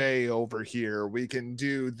get Jay over here, we can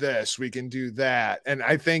do this, we can do that. And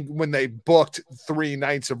I think when they booked 3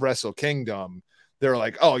 nights of Wrestle Kingdom, they're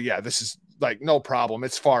like, oh yeah, this is like no problem.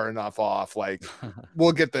 It's far enough off. Like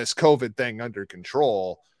we'll get this COVID thing under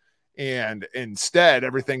control. And instead,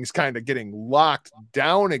 everything's kind of getting locked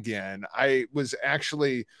down again. I was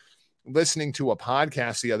actually listening to a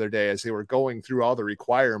podcast the other day as they were going through all the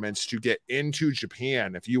requirements to get into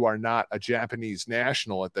Japan if you are not a Japanese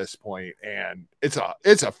national at this point, and it's a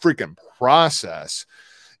freaking process.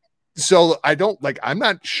 So I'm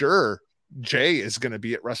not sure Jay is going to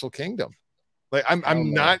be at Wrestle Kingdom. Like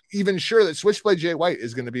I'm not even sure that Switchblade Jay White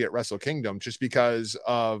is going to be at Wrestle Kingdom just because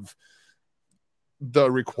of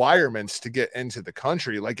the requirements to get into the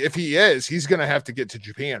country. Like if he is, he's going to have to get to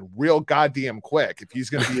Japan real goddamn quick if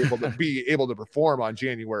he's going to be able to perform on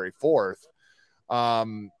January 4th.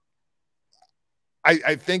 I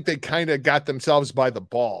think they kind of got themselves by the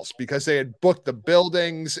balls because they had booked the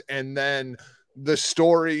buildings and then the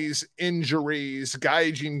stories, injuries,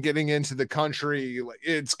 Gaijin getting into the country.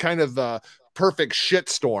 It's kind of the perfect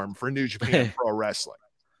shitstorm for New Japan Pro Wrestling.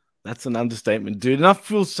 That's an understatement, dude. And I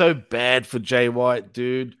feel so bad for Jay White,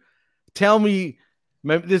 dude. Tell me,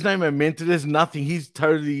 there's no momentum. There's nothing. He's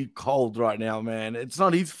totally cold right now, man. It's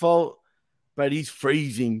not his fault, but he's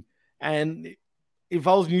freezing. And if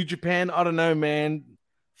I was New Japan, I don't know, man.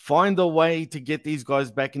 Find a way to get these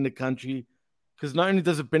guys back in the country because not only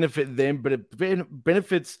does it benefit them, but it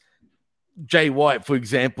benefits Jay White, for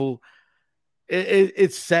example.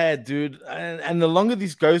 It's sad, dude. And the longer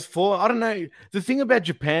this goes for, I don't know. The thing about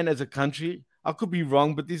Japan as a country, I could be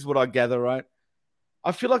wrong, but this is what I gather, right?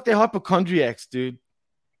 I feel like they're hypochondriacs, dude.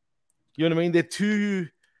 You know what I mean?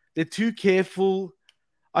 They're too careful.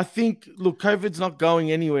 I think, look, COVID's not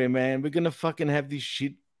going anywhere, man. We're going to fucking have this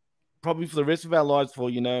shit probably for the rest of our lives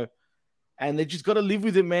and they just got to live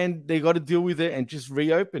with it, man. They got to deal with it and just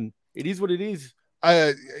reopen. It is what it is.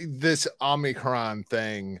 This Omicron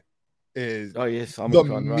thing is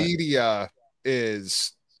Omicron, the media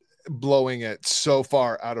is blowing it so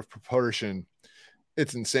far out of proportion.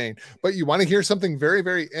 It's insane. But you want to hear something very,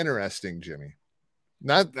 very interesting, Jimmy?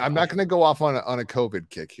 I'm not going to go off on a COVID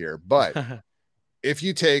kick here, but if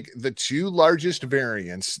you take the 2 largest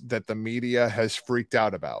variants that the media has freaked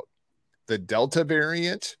out about, the Delta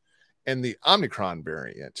variant and the Omicron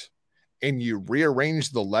variant, and you rearrange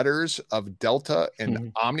the letters of Delta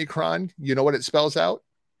and Omicron, you know what it spells out?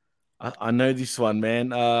 I know this one,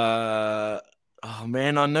 man. I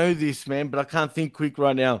know this, man, but I can't think quick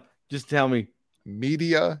right now. Just tell me.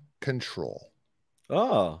 Media control.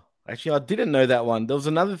 Oh, actually, I didn't know that one. There was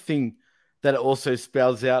another thing that it also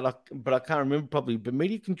spells out, but I can't remember properly. But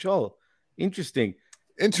media control, interesting.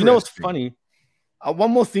 You know what's Interesting. funny?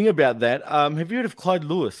 One more thing about that. Have you heard of Clyde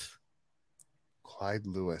Lewis? Clyde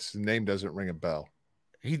Lewis. The name doesn't ring a bell.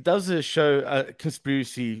 He does a show, a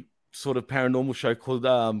conspiracy sort of paranormal show called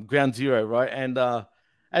Ground Zero, right? And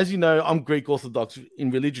as you know, I'm Greek Orthodox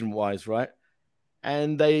in religion wise, right?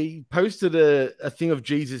 And they posted a thing of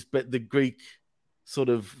Jesus, but the Greek sort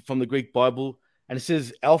of from the Greek Bible, and it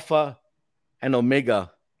says Alpha and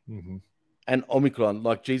Omega Mm-hmm. and Omicron,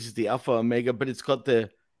 like Jesus, the Alpha Omega, but it's got the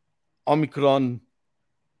Omicron,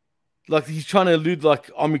 like he's trying to allude like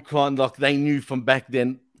Omicron, like they knew from back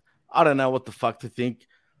then. I don't know what the fuck to think,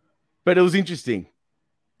 but it was interesting.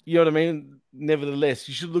 You know what I mean? Nevertheless,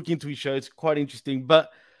 you should look into his show. It's quite interesting. But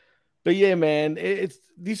yeah, man, it's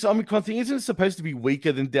this Omicron thing isn't it supposed to be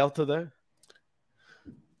weaker than Delta though?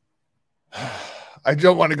 I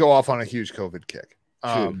don't want to go off on a huge COVID kick.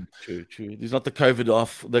 True. There's not the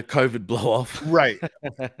COVID blow off. Right.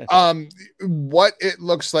 What it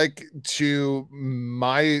looks like to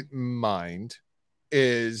my mind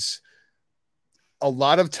is a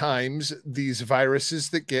lot of times these viruses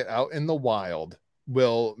that get out in the wild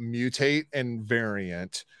will mutate and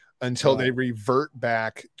variant until they revert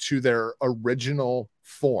back to their original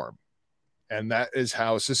form. And that is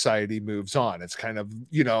how society moves on. It's kind of,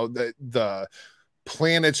 the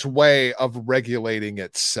planet's way of regulating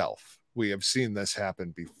itself. We have seen this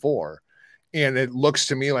happen before. And it looks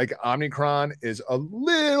to me like Omicron is a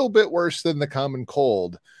little bit worse than the common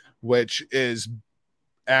cold, which is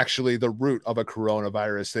actually the root of a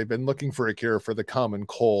coronavirus. They've been looking for a cure for the common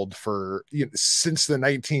cold for since the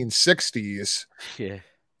 1960s. Yeah.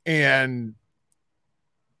 And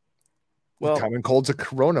the common cold's a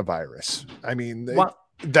coronavirus. I mean,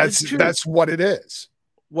 that's what it is.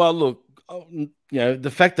 Well, look,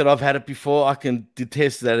 the fact that I've had it before, I can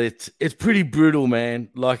detest that it's pretty brutal, man.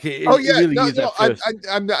 Like it really is.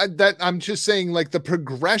 I'm just saying, like the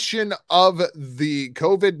progression of the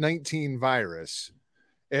COVID-19 virus,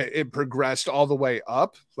 it progressed all the way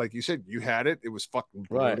up. Like you said, you had it. It was fucking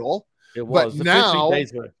brutal. It was. But now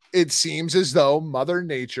it seems as though Mother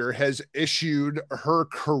Nature has issued her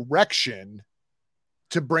correction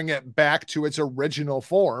to bring it back to its original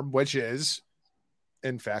form, which is,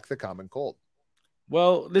 in fact, the common cold.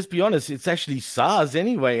 Well, let's be honest. It's actually SARS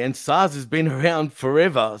anyway, and SARS has been around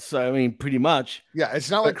forever. So, I mean, pretty much. Yeah,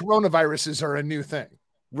 it's not like coronaviruses are a new thing.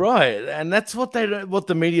 Right. And that's what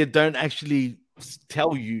the media don't actually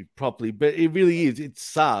tell you properly, but it really is. It's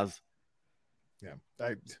SARS.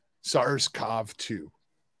 Yeah. SARS-CoV-2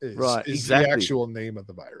 is exactly the actual name of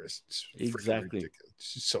the virus. It's exactly ridiculous.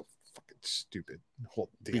 It's just so fucking stupid. The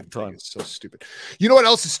whole damn Big thing time. is so stupid. You know what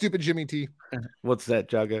else is stupid, Jimmy T? What's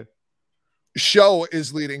that, Jago? Show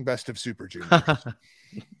is leading Best of Super Juniors.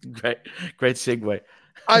 Great segue.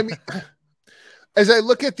 I mean, as I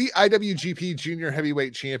look at the IWGP Junior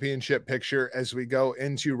Heavyweight Championship picture as we go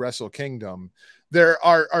into Wrestle Kingdom, there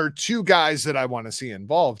are two guys that I want to see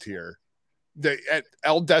involved here.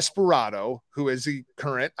 El Desperado, who is the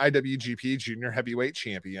current IWGP Junior Heavyweight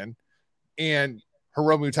Champion, and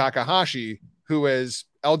Hiromu Takahashi, who is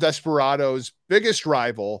El Desperado's biggest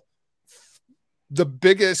rival, the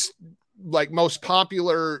biggest, like most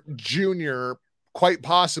popular junior, quite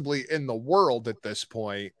possibly in the world at this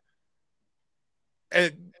point.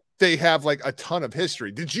 And they have like a ton of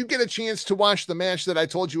history. Did you get a chance to watch the match that I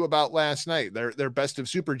told you about last night? Their Best of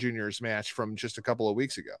Super Juniors match from just a couple of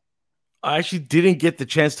weeks ago. I actually didn't get the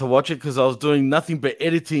chance to watch it because I was doing nothing but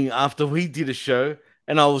editing after we did a show,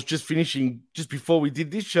 and I was just finishing just before we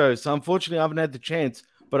did this show. So unfortunately, I haven't had the chance,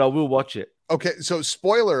 but I will watch it. Okay, so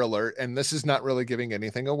spoiler alert, and this is not really giving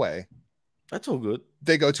anything away. That's all good.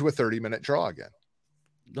 They go to a 30-minute draw again.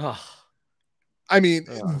 Oh. I mean,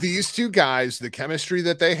 these two guys, the chemistry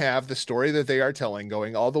that they have, the story that they are telling,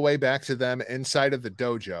 going all the way back to them inside of the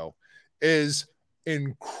dojo, is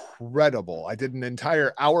incredible. I did an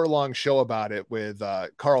entire hour-long show about it with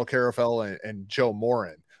Carl Carafel and Joe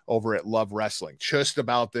Morin over at Love Wrestling, just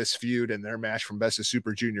about this feud and their match from Best of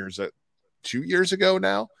Super Juniors 2 years ago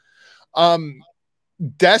now.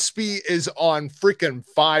 Despy is on freaking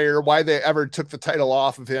fire. Why they ever took the title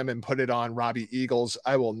off of him and put it on Robbie Eagles,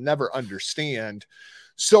 I will never understand.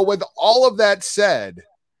 So with all of that said,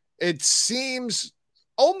 it seems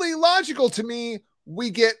only logical to me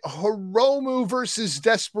we get Hiromu versus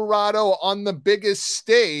Desperado on the biggest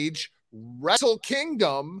stage, Wrestle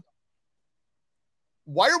Kingdom.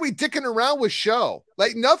 Why are we dicking around with Show?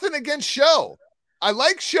 Like, nothing against Show. I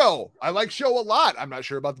like Show. I like Show a lot. I'm not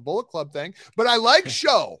sure about the Bullet Club thing, but I like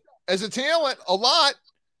Show as a talent a lot.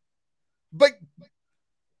 But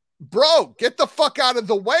Bro, get the fuck out of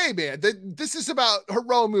the way, man. This is about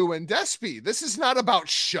Hiromu and Despy. This is not about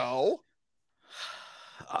show.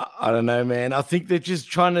 I don't know, man. I think they're just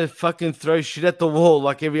trying to fucking throw shit at the wall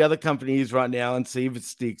like every other company is right now and see if it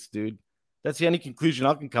sticks, dude. That's the only conclusion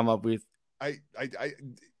I can come up with.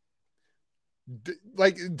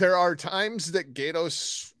 Like, there are times that Gato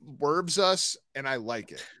swerves us, and I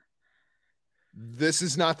like it. This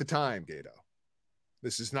is not the time, Gato.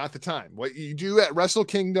 This is not the time. What you do at Wrestle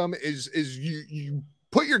Kingdom is you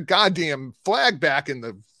put your goddamn flag back in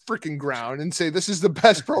the freaking ground and say, this is the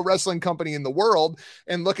best pro wrestling company in the world,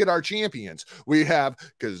 and look at our champions. We have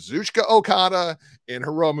Kazuchika Okada and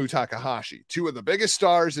Hiromu Takahashi, two of the biggest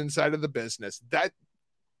stars inside of the business.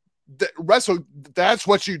 That's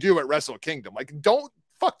what you do at Wrestle Kingdom. Like, don't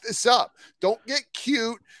fuck this up. Don't get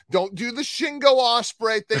cute. Don't do the Shingo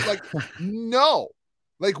Ospreay thing. Like, no.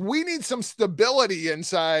 Like, we need some stability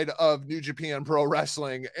inside of New Japan Pro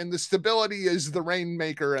Wrestling, and the stability is the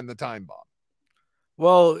Rainmaker and the Time Bomb.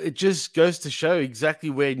 Well, it just goes to show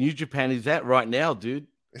exactly where New Japan is at right now, dude.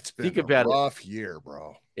 It's been a rough year,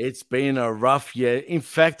 bro. It's been a rough year. In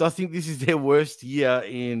fact, I think this is their worst year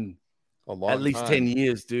in at least 10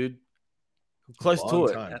 years, dude. Close to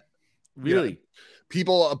it. Really. Yeah.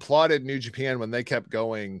 People applauded New Japan when they kept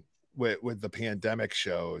going with the pandemic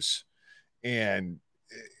shows, and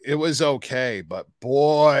it was okay, but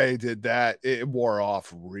boy, it wore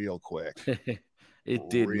off real quick. It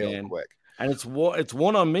did, real quick. And it's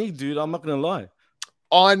worn on me, dude. I'm not gonna lie.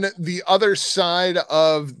 On the other side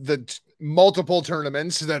of the multiple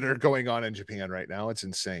tournaments that are going on in Japan right now, it's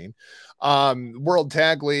insane. World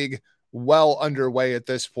Tag League well underway at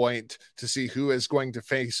this point to see who is going to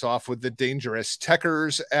face off with the Dangerous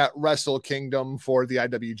Tekkers at Wrestle Kingdom for the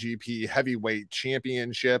IWGP Heavyweight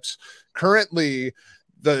Championships. Currently,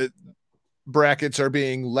 the brackets are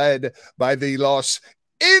being led by the Los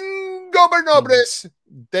Ingobernables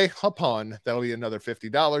de Japón. That'll be another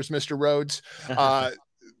 $50, Mr. Rhodes.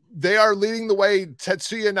 They are leading the way.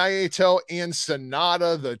 Tetsuya Naito and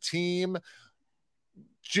Sonata, the team.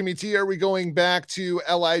 Jimmy T, are we going back to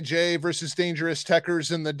LIJ versus Dangerous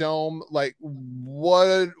Tekkers in the Dome? Like,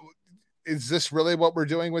 what is this really what we're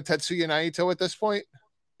doing with Tetsuya Naito at this point?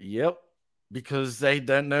 Yep. Because they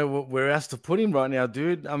don't know where else to put him right now,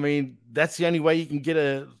 dude. I mean, that's the only way you can get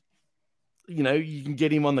you can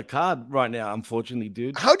get him on the card right now, unfortunately,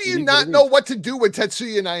 dude. How do you not know what to do with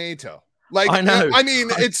Tetsuya Naito? Like, I know. I mean,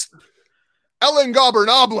 it's El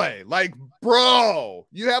Ingobernable. Like, bro,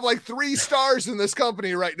 you have like 3 stars in this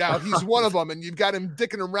company right now. He's one of them, and you've got him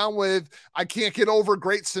dicking around with I can't get over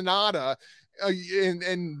Great Sonata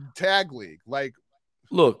in Tag League. Like,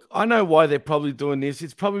 look, I know why they're probably doing this.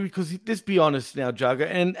 It's probably because, let's be honest now, Jugger,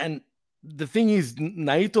 and the thing is,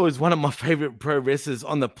 Naito is one of my favorite pro wrestlers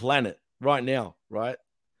on the planet right now, right?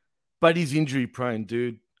 But he's injury prone,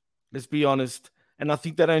 dude. Let's be honest. And I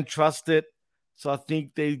think they don't trust it. So I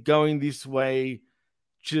think they're going this way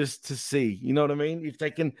just to see. You know what I mean? If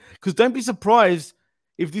they can, because don't be surprised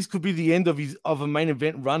if this could be the end of a main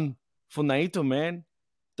event run for Naito, man.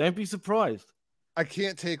 Don't be surprised. I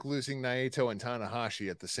can't take losing Naito and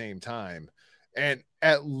Tanahashi at the same time. And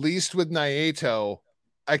at least with Naito,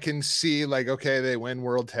 I can see, like, okay, they win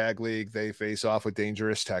World Tag League. They face off with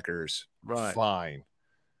Dangerous Tekkers. Right. Fine.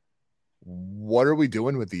 What are we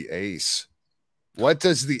doing with the Ace? What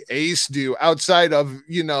does the Ace do outside of,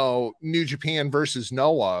 New Japan versus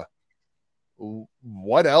Noah?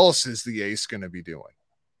 What else is the Ace going to be doing?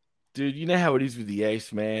 Dude, you know how it is with the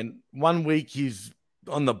Ace, man. 1 week he's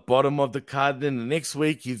on the bottom of the card, then the next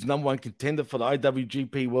week he's number 1 contender for the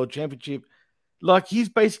IWGP World Championship. Like, he's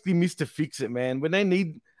basically Mr. Fix-It, man. When they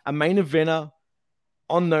need a main eventer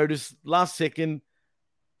on notice, last second,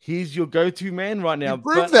 he's your go-to man right now. You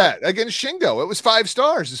proved that against Shingo. It was 5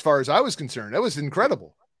 stars as far as I was concerned. That was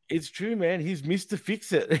incredible. It's true, man. He's Mr.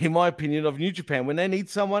 Fix-It, in my opinion, of New Japan. When they need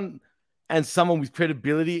someone, and someone with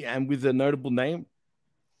credibility and with a notable name,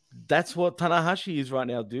 that's what Tanahashi is right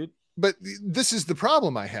now, dude. But this is the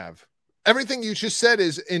problem I have. Everything you just said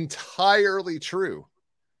is entirely true.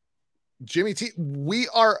 Jimmy T, we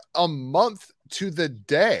are a month to the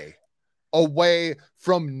day away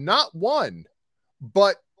from not 1,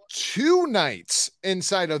 but 2 nights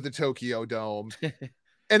inside of the Tokyo Dome.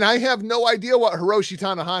 And I have no idea what Hiroshi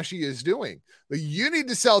Tanahashi is doing. You need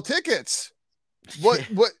to sell tickets.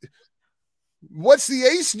 What's the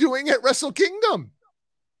Ace doing at Wrestle Kingdom?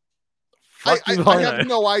 I have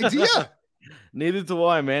no idea. Neither do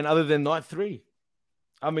I, man, other than night 3.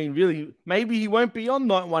 I mean, really, maybe he won't be on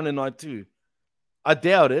night 1 and night 2. I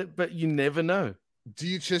doubt it, but you never know. Do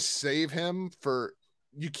you just save him for...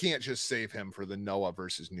 You can't just save him for the Noah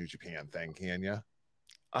versus New Japan thing, can you?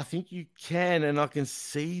 I think you can, and I can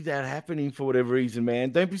see that happening for whatever reason,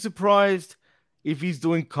 man. Don't be surprised if he's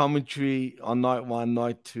doing commentary on night 1,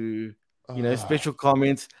 night 2, special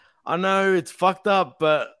comments. I know it's fucked up,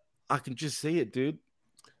 but I can just see it, dude.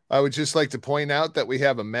 I would just like to point out that we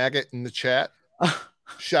have a maggot in the chat.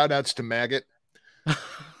 Shout outs to Maggot.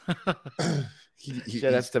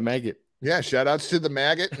 Shout outs to Maggot. Yeah, shout outs to the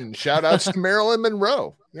Maggot and shout outs to Marilyn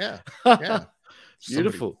Monroe. Yeah. Yeah.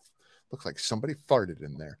 Beautiful. Looks like somebody farted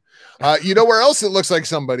in there. You know where else it looks like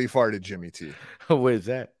somebody farted, Jimmy T? Where's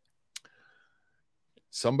that?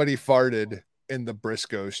 Somebody farted in the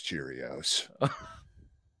Briscoes Cheerios.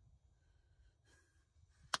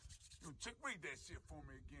 Chick, read that shit for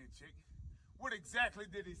me again, Chick. What exactly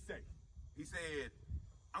did he say? He said,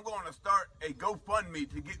 I'm going to start a GoFundMe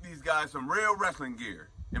to get these guys some real wrestling gear.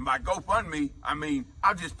 And by GoFundMe, I mean,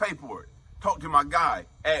 I'll just pay for it. Talk to my guy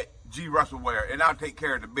at G WrestleWear, and I'll take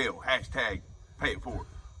care of the bill. Hashtag pay it forward.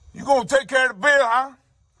 You gonna take care of the bill, huh?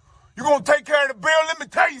 You gonna take care of the bill? Let me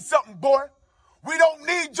tell you something, boy. We don't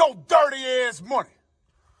need your dirty ass money.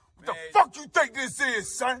 What the fuck you think this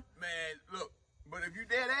is, son? Man, look, but if you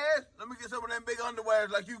dead ass, let me get some of them big underwears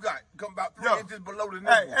like you got. Come about 3 inches below the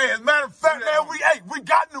nipple. Hey, as a matter of fact, man, we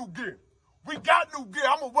got new gear. We got new gear.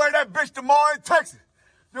 I'm gonna wear that bitch tomorrow in Texas.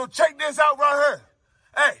 Yo, check this out right here.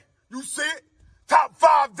 Hey, you see it? Top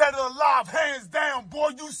 5 dead or alive, hands down, boy.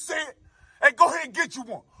 You see it? Hey, go ahead and get you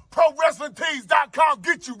one. ProWrestlingTees.com,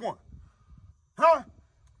 get you one. Huh?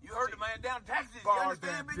 You heard the man down in Texas. You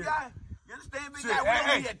understand, big guy? You understand, big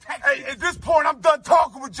guy? Hey, at this point, I'm done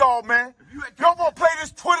talking with y'all, man. Y'all wanna play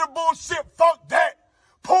this Twitter bullshit? Fuck that.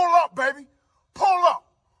 Pull up, baby. Pull up.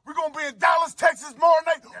 We're gonna be in Dallas, Texas tomorrow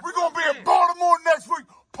night. We're gonna be in Baltimore next week.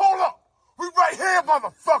 Pull up. We right here,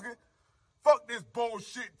 motherfucker. Fuck this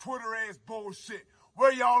bullshit, Twitter ass bullshit.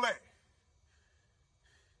 Where y'all at?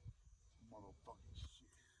 Motherfucking shit.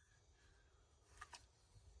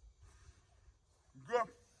 You good?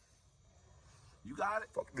 You got it?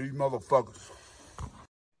 Fuck these motherfuckers.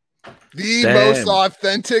 The most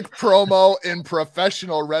authentic promo in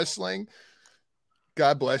professional wrestling.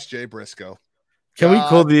 God bless Jay Briscoe. Can we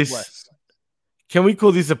call this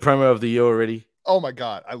a promo of the year already? Oh my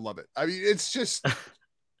God, I love it. I mean, it's just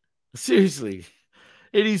seriously,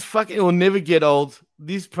 it is fucking. It will never get old.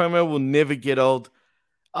 This promo will never get old.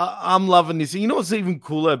 I'm loving this. You know what's even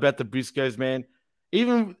cooler about the Briscoes, man?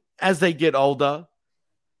 Even as they get older,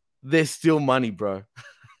 they're still money, bro.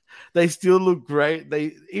 They still look great.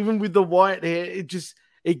 They even with the white hair,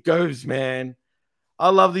 it goes, man. I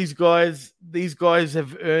love these guys. These guys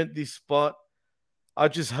have earned this spot. I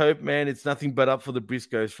just hope, man, it's nothing but up for the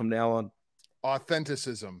Briscoes from now on.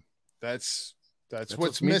 Authenticism. That's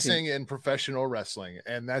what's missing in professional wrestling,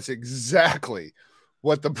 and that's exactly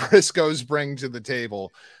what the Briscoes bring to the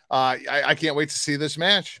table. I can't wait to see this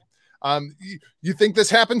match. You think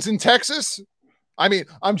this happens in Texas? I mean,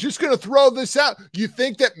 I'm just going to throw this out. You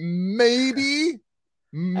think that maybe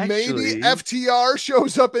FTR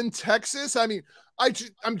shows up in Texas? I mean,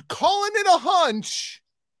 I'm calling it a hunch.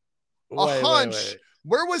 Wait.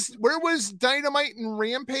 Where was Dynamite and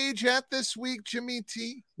Rampage at this week, Jimmy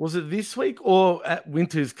T? Was it this week or at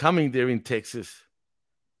Winter's Coming there in Texas?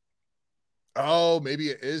 Oh, maybe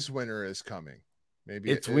it is Winter is Coming. Maybe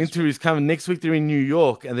it's Winter is Coming. Next week they're in New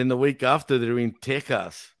York, and then the week after they're in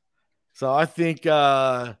Texas. So I think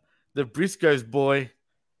the Briscoes, boy.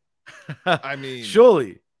 I mean,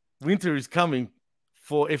 surely Winter is coming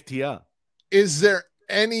for FTR. Is there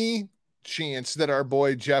any chance that our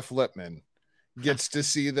boy Jeff Lippman gets to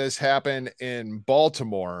see this happen in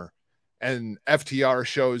Baltimore and FTR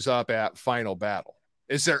shows up at Final Battle?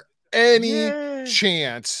 Is there any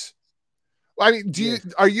chance? I mean,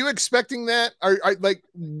 are you expecting that?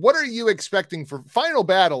 What are you expecting for Final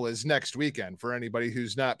Battle is next weekend for anybody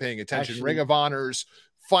who's not paying attention. Actually, Ring of Honor's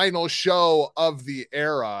final show of the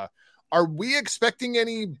era. Are we expecting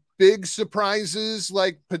any big surprises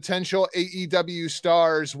like potential AEW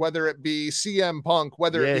stars, whether it be CM Punk,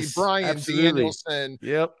 whether it be Bryan Danielson?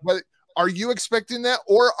 Yep. Are you expecting that?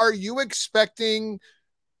 Or are you expecting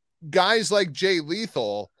guys like Jay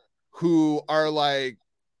Lethal who are like,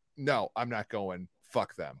 no, I'm not going.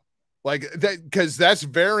 Fuck them. Like that, because that's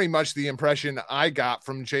very much the impression I got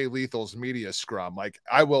from Jay Lethal's media scrum. Like,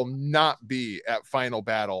 I will not be at Final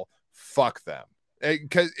Battle. Fuck them.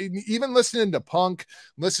 Because even listening to Punk,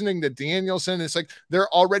 listening to Danielson, it's like they're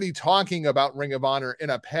already talking about Ring of Honor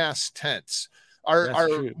in a past tense.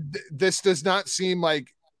 This does not seem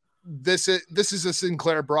like this is a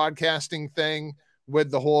Sinclair Broadcasting thing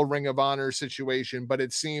with the whole Ring of Honor situation, but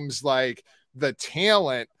it seems like the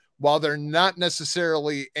talent, while they're not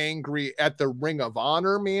necessarily angry at the Ring of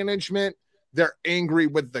Honor management, they're angry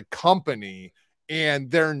with the company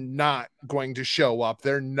and they're not going to show up.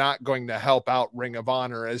 They're not going to help out Ring of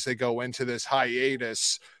Honor as they go into this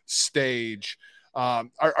hiatus stage.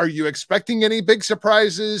 Are you expecting any big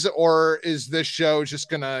surprises, or is this show just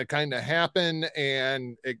going to kind of happen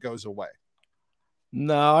and it goes away?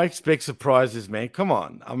 No, I expect surprises, man. Come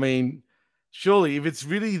on. I mean, surely if it's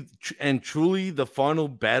really and truly the final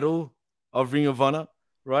battle of Ring of Honor,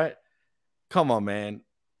 right? Come on, man.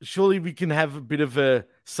 Surely we can have a bit of a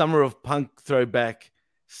Summer of Punk throwback,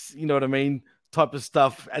 you know what I mean, type of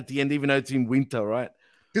stuff at the end, even though it's in winter, right?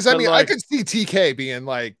 Because I mean, I could see TK being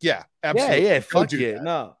like, yeah, absolutely. Yeah, fuck yeah.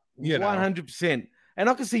 No, 100%. Know. And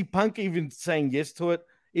I can see Punk even saying yes to it.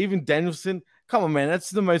 Even Danielson. Come on, man. That's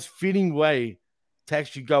the most fitting way to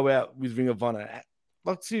actually go out with Ring of Honor.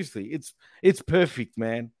 Like, seriously, it's perfect,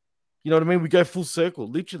 man. You know what I mean? We go full circle,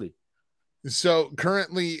 literally. So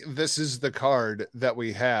currently, this is the card that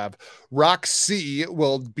we have. Roxy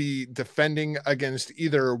will be defending against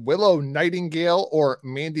either Willow Nightingale or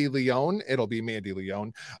Mandy Leon. It'll be Mandy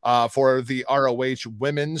Leon for the ROH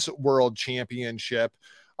Women's World Championship.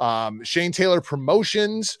 Shane Taylor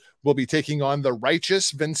Promotions will be taking on the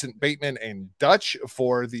Righteous, Vincent Bateman and Dutch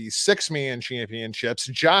for the 6-man championships.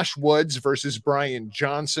 Josh Woods versus Brian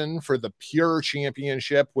Johnson for the Pure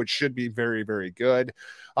Championship, which should be very, very good.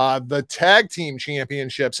 The tag team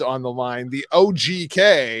championships on the line, the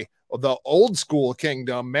OGK, the Old School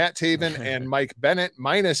Kingdom, Matt Taven and Mike Bennett,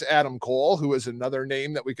 minus Adam Cole, who is another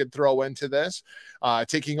name that we could throw into this,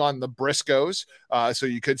 taking on the Briscoes. So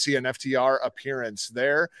you could see an FTR appearance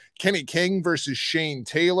there. Kenny King versus Shane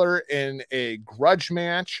Taylor in a grudge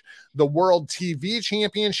match. The World TV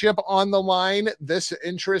Championship on the line. This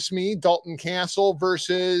interests me. Dalton Castle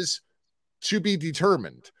versus to be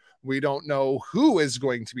determined. We don't know who is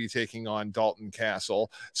going to be taking on Dalton Castle.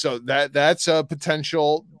 So that's a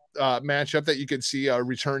potential matchup that you could see a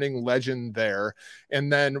returning legend there.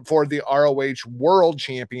 And then for the ROH World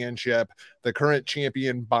Championship, the current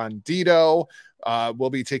champion Bandito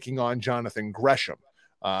will be taking on Jonathan Gresham.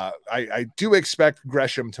 I do expect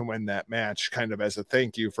Gresham to win that match kind of as a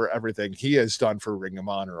thank you for everything he has done for Ring of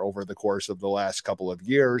Honor over the course of the last couple of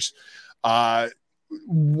years.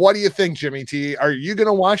 What do you think, Jimmy T? Are you going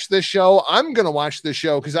to watch this show? I'm going to watch this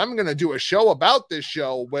show because I'm going to do a show about this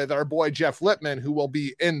show with our boy Jeff Lippman, who will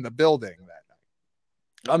be in the building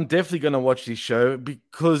that night. I'm definitely going to watch this show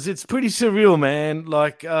because it's pretty surreal, man.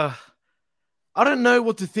 Like, I don't know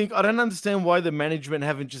what to think. I don't understand why the management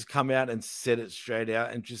haven't just come out and said it straight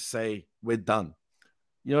out and just say, we're done.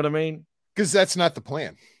 You know what I mean? Because that's not the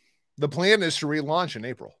plan. The plan is to relaunch in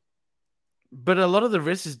April. But a lot of the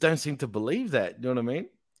wrestlers don't seem to believe that. You know what I mean?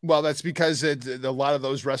 Well, that's because a lot of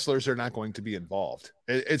those wrestlers are not going to be involved.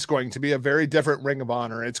 It's going to be a very different Ring of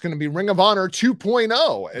Honor. It's going to be Ring of Honor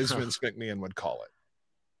 2.0, as Vince McMahon would call it.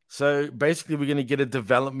 So basically, we're going to get a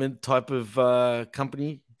development type of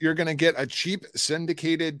company. You're going to get a cheap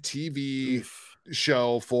syndicated TV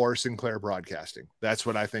show for Sinclair Broadcasting. That's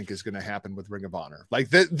what I think is going to happen with Ring of Honor. Like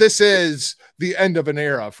this is the end of an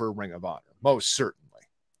era for Ring of Honor, most certainly.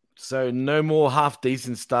 So no more half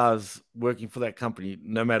decent stars working for that company,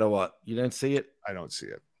 no matter what. You don't see it? I don't see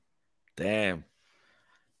it. Damn.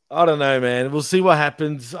 I don't know, man. We'll see what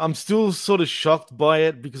happens. I'm still sort of shocked by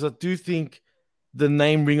it because I do think the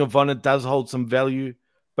name Ring of Honor does hold some value.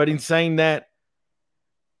 But in saying that,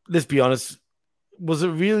 let's be honest, was it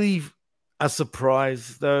really a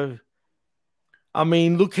surprise, though? I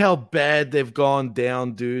mean, look how bad they've gone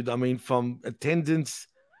down, dude. I mean, from attendance,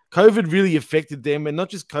 COVID really affected them, and not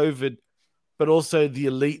just COVID, but also the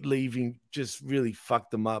elite leaving just really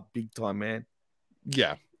fucked them up big time, man.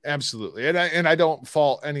 Yeah, absolutely. And I don't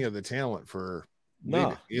fault any of the talent for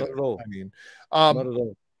not at all. I mean, not at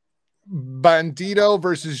all. Bandito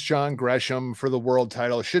versus John Gresham for the world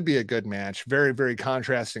title should be a good match. Very, very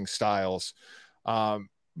contrasting styles.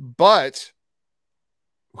 But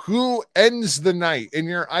who ends the night in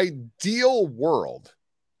your ideal world?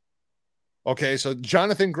 Okay, so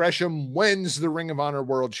Jonathan Gresham wins the Ring of Honor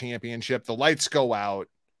World Championship. The lights go out.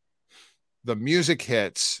 The music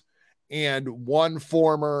hits. And one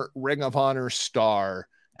former Ring of Honor star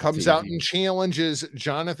comes out and challenges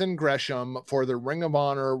Jonathan Gresham for the Ring of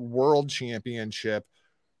Honor World Championship.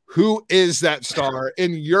 Who is that star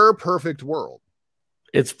in your perfect world?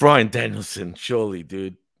 It's Bryan Danielson, surely,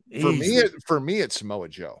 dude. For me, it's Samoa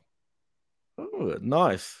Joe. Oh,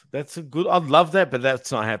 nice. That's a good. I'd love that, but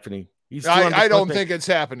that's not happening. I don't think it's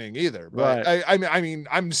happening either. But right. I mean,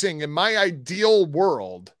 I'm saying in my ideal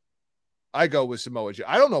world, I go with Samoa Joe.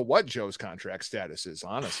 I don't know what Joe's contract status is,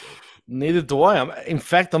 honestly. Neither do I. In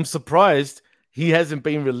fact, I'm surprised he hasn't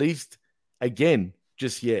been released again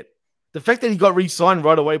just yet. The fact that he got re-signed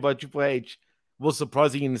right away by Triple H was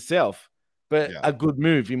surprising in itself, but Yeah. a good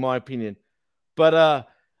move in my opinion. But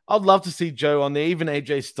I'd love to see Joe on there, even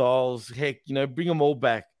AJ Styles. Heck, bring them all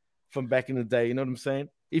back from back in the day. You know what I'm saying?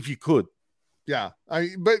 If you could. Yeah.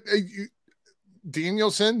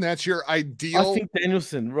 Danielson, that's your ideal. I think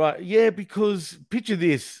Danielson, right? Yeah, because picture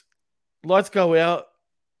this: lights go out,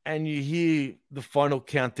 and you hear the final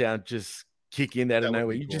countdown just kick in out of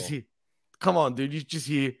nowhere. You just hear, "Come on, dude!" You just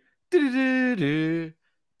hear,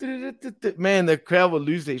 man, the crowd will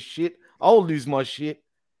lose their shit. I'll lose my shit,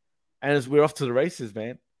 and we're off to the races,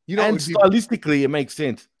 man. And stylistically, it makes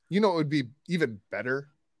sense. You know, it would be even better.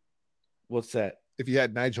 What's that? If you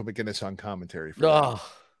had Nigel McGuinness on commentary.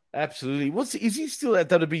 Absolutely. Is he still at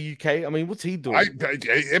WWE UK? I mean, what's he doing?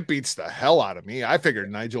 It beats the hell out of me. I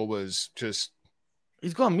figured Nigel was just.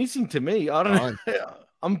 He's gone missing to me. I don't know.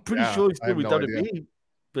 I'm pretty sure he's still with WWE.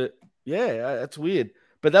 But yeah, that's weird.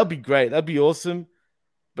 But that'd be great. That'd be awesome.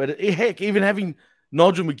 But heck, even having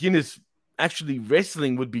Nigel McGuinness actually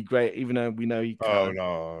wrestling would be great, even though we know he can't.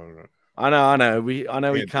 Oh no. I know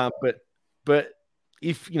he can't, but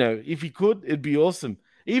if he could, it'd be awesome.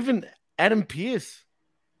 Even Adam Pearce.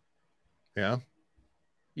 Yeah.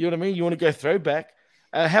 You know what I mean? You want to go throwback.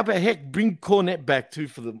 How about bring Cornette back too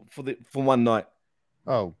for one night?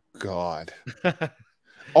 Oh God.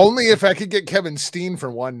 Only if I could get Kevin Steen for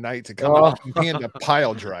one night to come out and Panda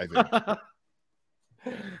pile driving. That'd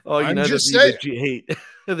be legit heat.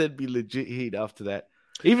 That'd be legit heat after that.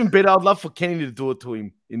 Even better, I'd love for Kenny to do it to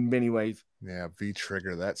him in many ways. Yeah,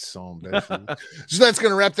 V-Trigger, that's so embarrassing. So that's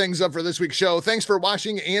going to wrap things up for this week's show. Thanks for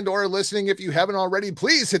watching and or listening. If you haven't already,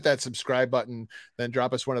 please hit that subscribe button. Then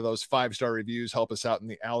drop us one of those 5-star reviews. Help us out in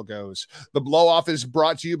the algos. The Blow Off is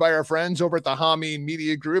brought to you by our friends over at the Hami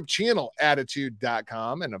Media Group,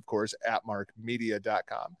 channelattitude.com, and of course,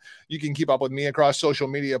 atmarkmedia.com. You can keep up with me across social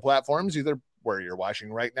media platforms, either where you're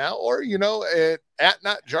watching right now, or, at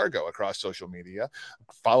Not Jargo across social media.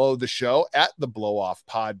 Follow the show at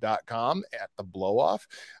theblowofppod.com, at the Blow Off.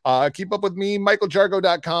 Keep up with me,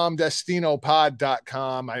 michaeljargo.com,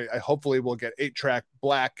 destinopod.com. I hopefully will get 8-Track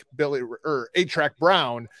Black, 8-Track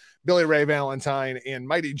Brown, Billy Ray Valentine, and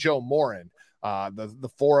Mighty Joe Morin.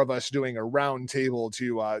 The four of us doing a round table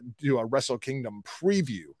to do a Wrestle Kingdom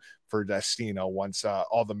preview for Destino once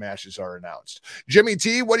all the matches are announced. Jimmy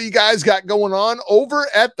T, what do you guys got going on over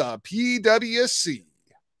at the PWC?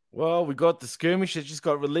 Well, we got the skirmish that just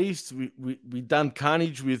got released. We done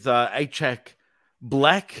Carnage with 8-Track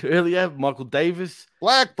Black earlier, Michael Davis.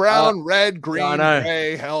 Black, brown, red, green,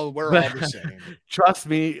 gray, hell, we're all the same. Trust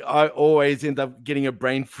me, I always end up getting a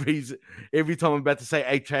brain freeze every time I'm about to say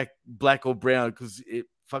 8-Track Black or brown because it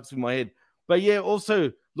fucks with my head. But yeah,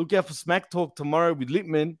 also look out for Smack Talk tomorrow with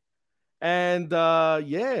Lippman. And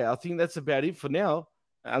I think that's about it for now,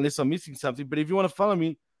 unless I'm missing something. But if you want to follow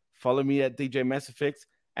me at DJ Mass Effects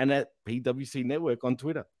and at PWC Network on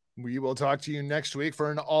Twitter. We will talk to you next week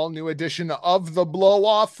for an all-new edition of The Blow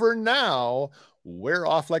Off. For now, we're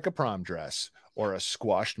off like a prom dress or a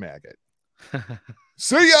squashed maggot.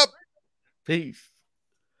 See ya! Peace.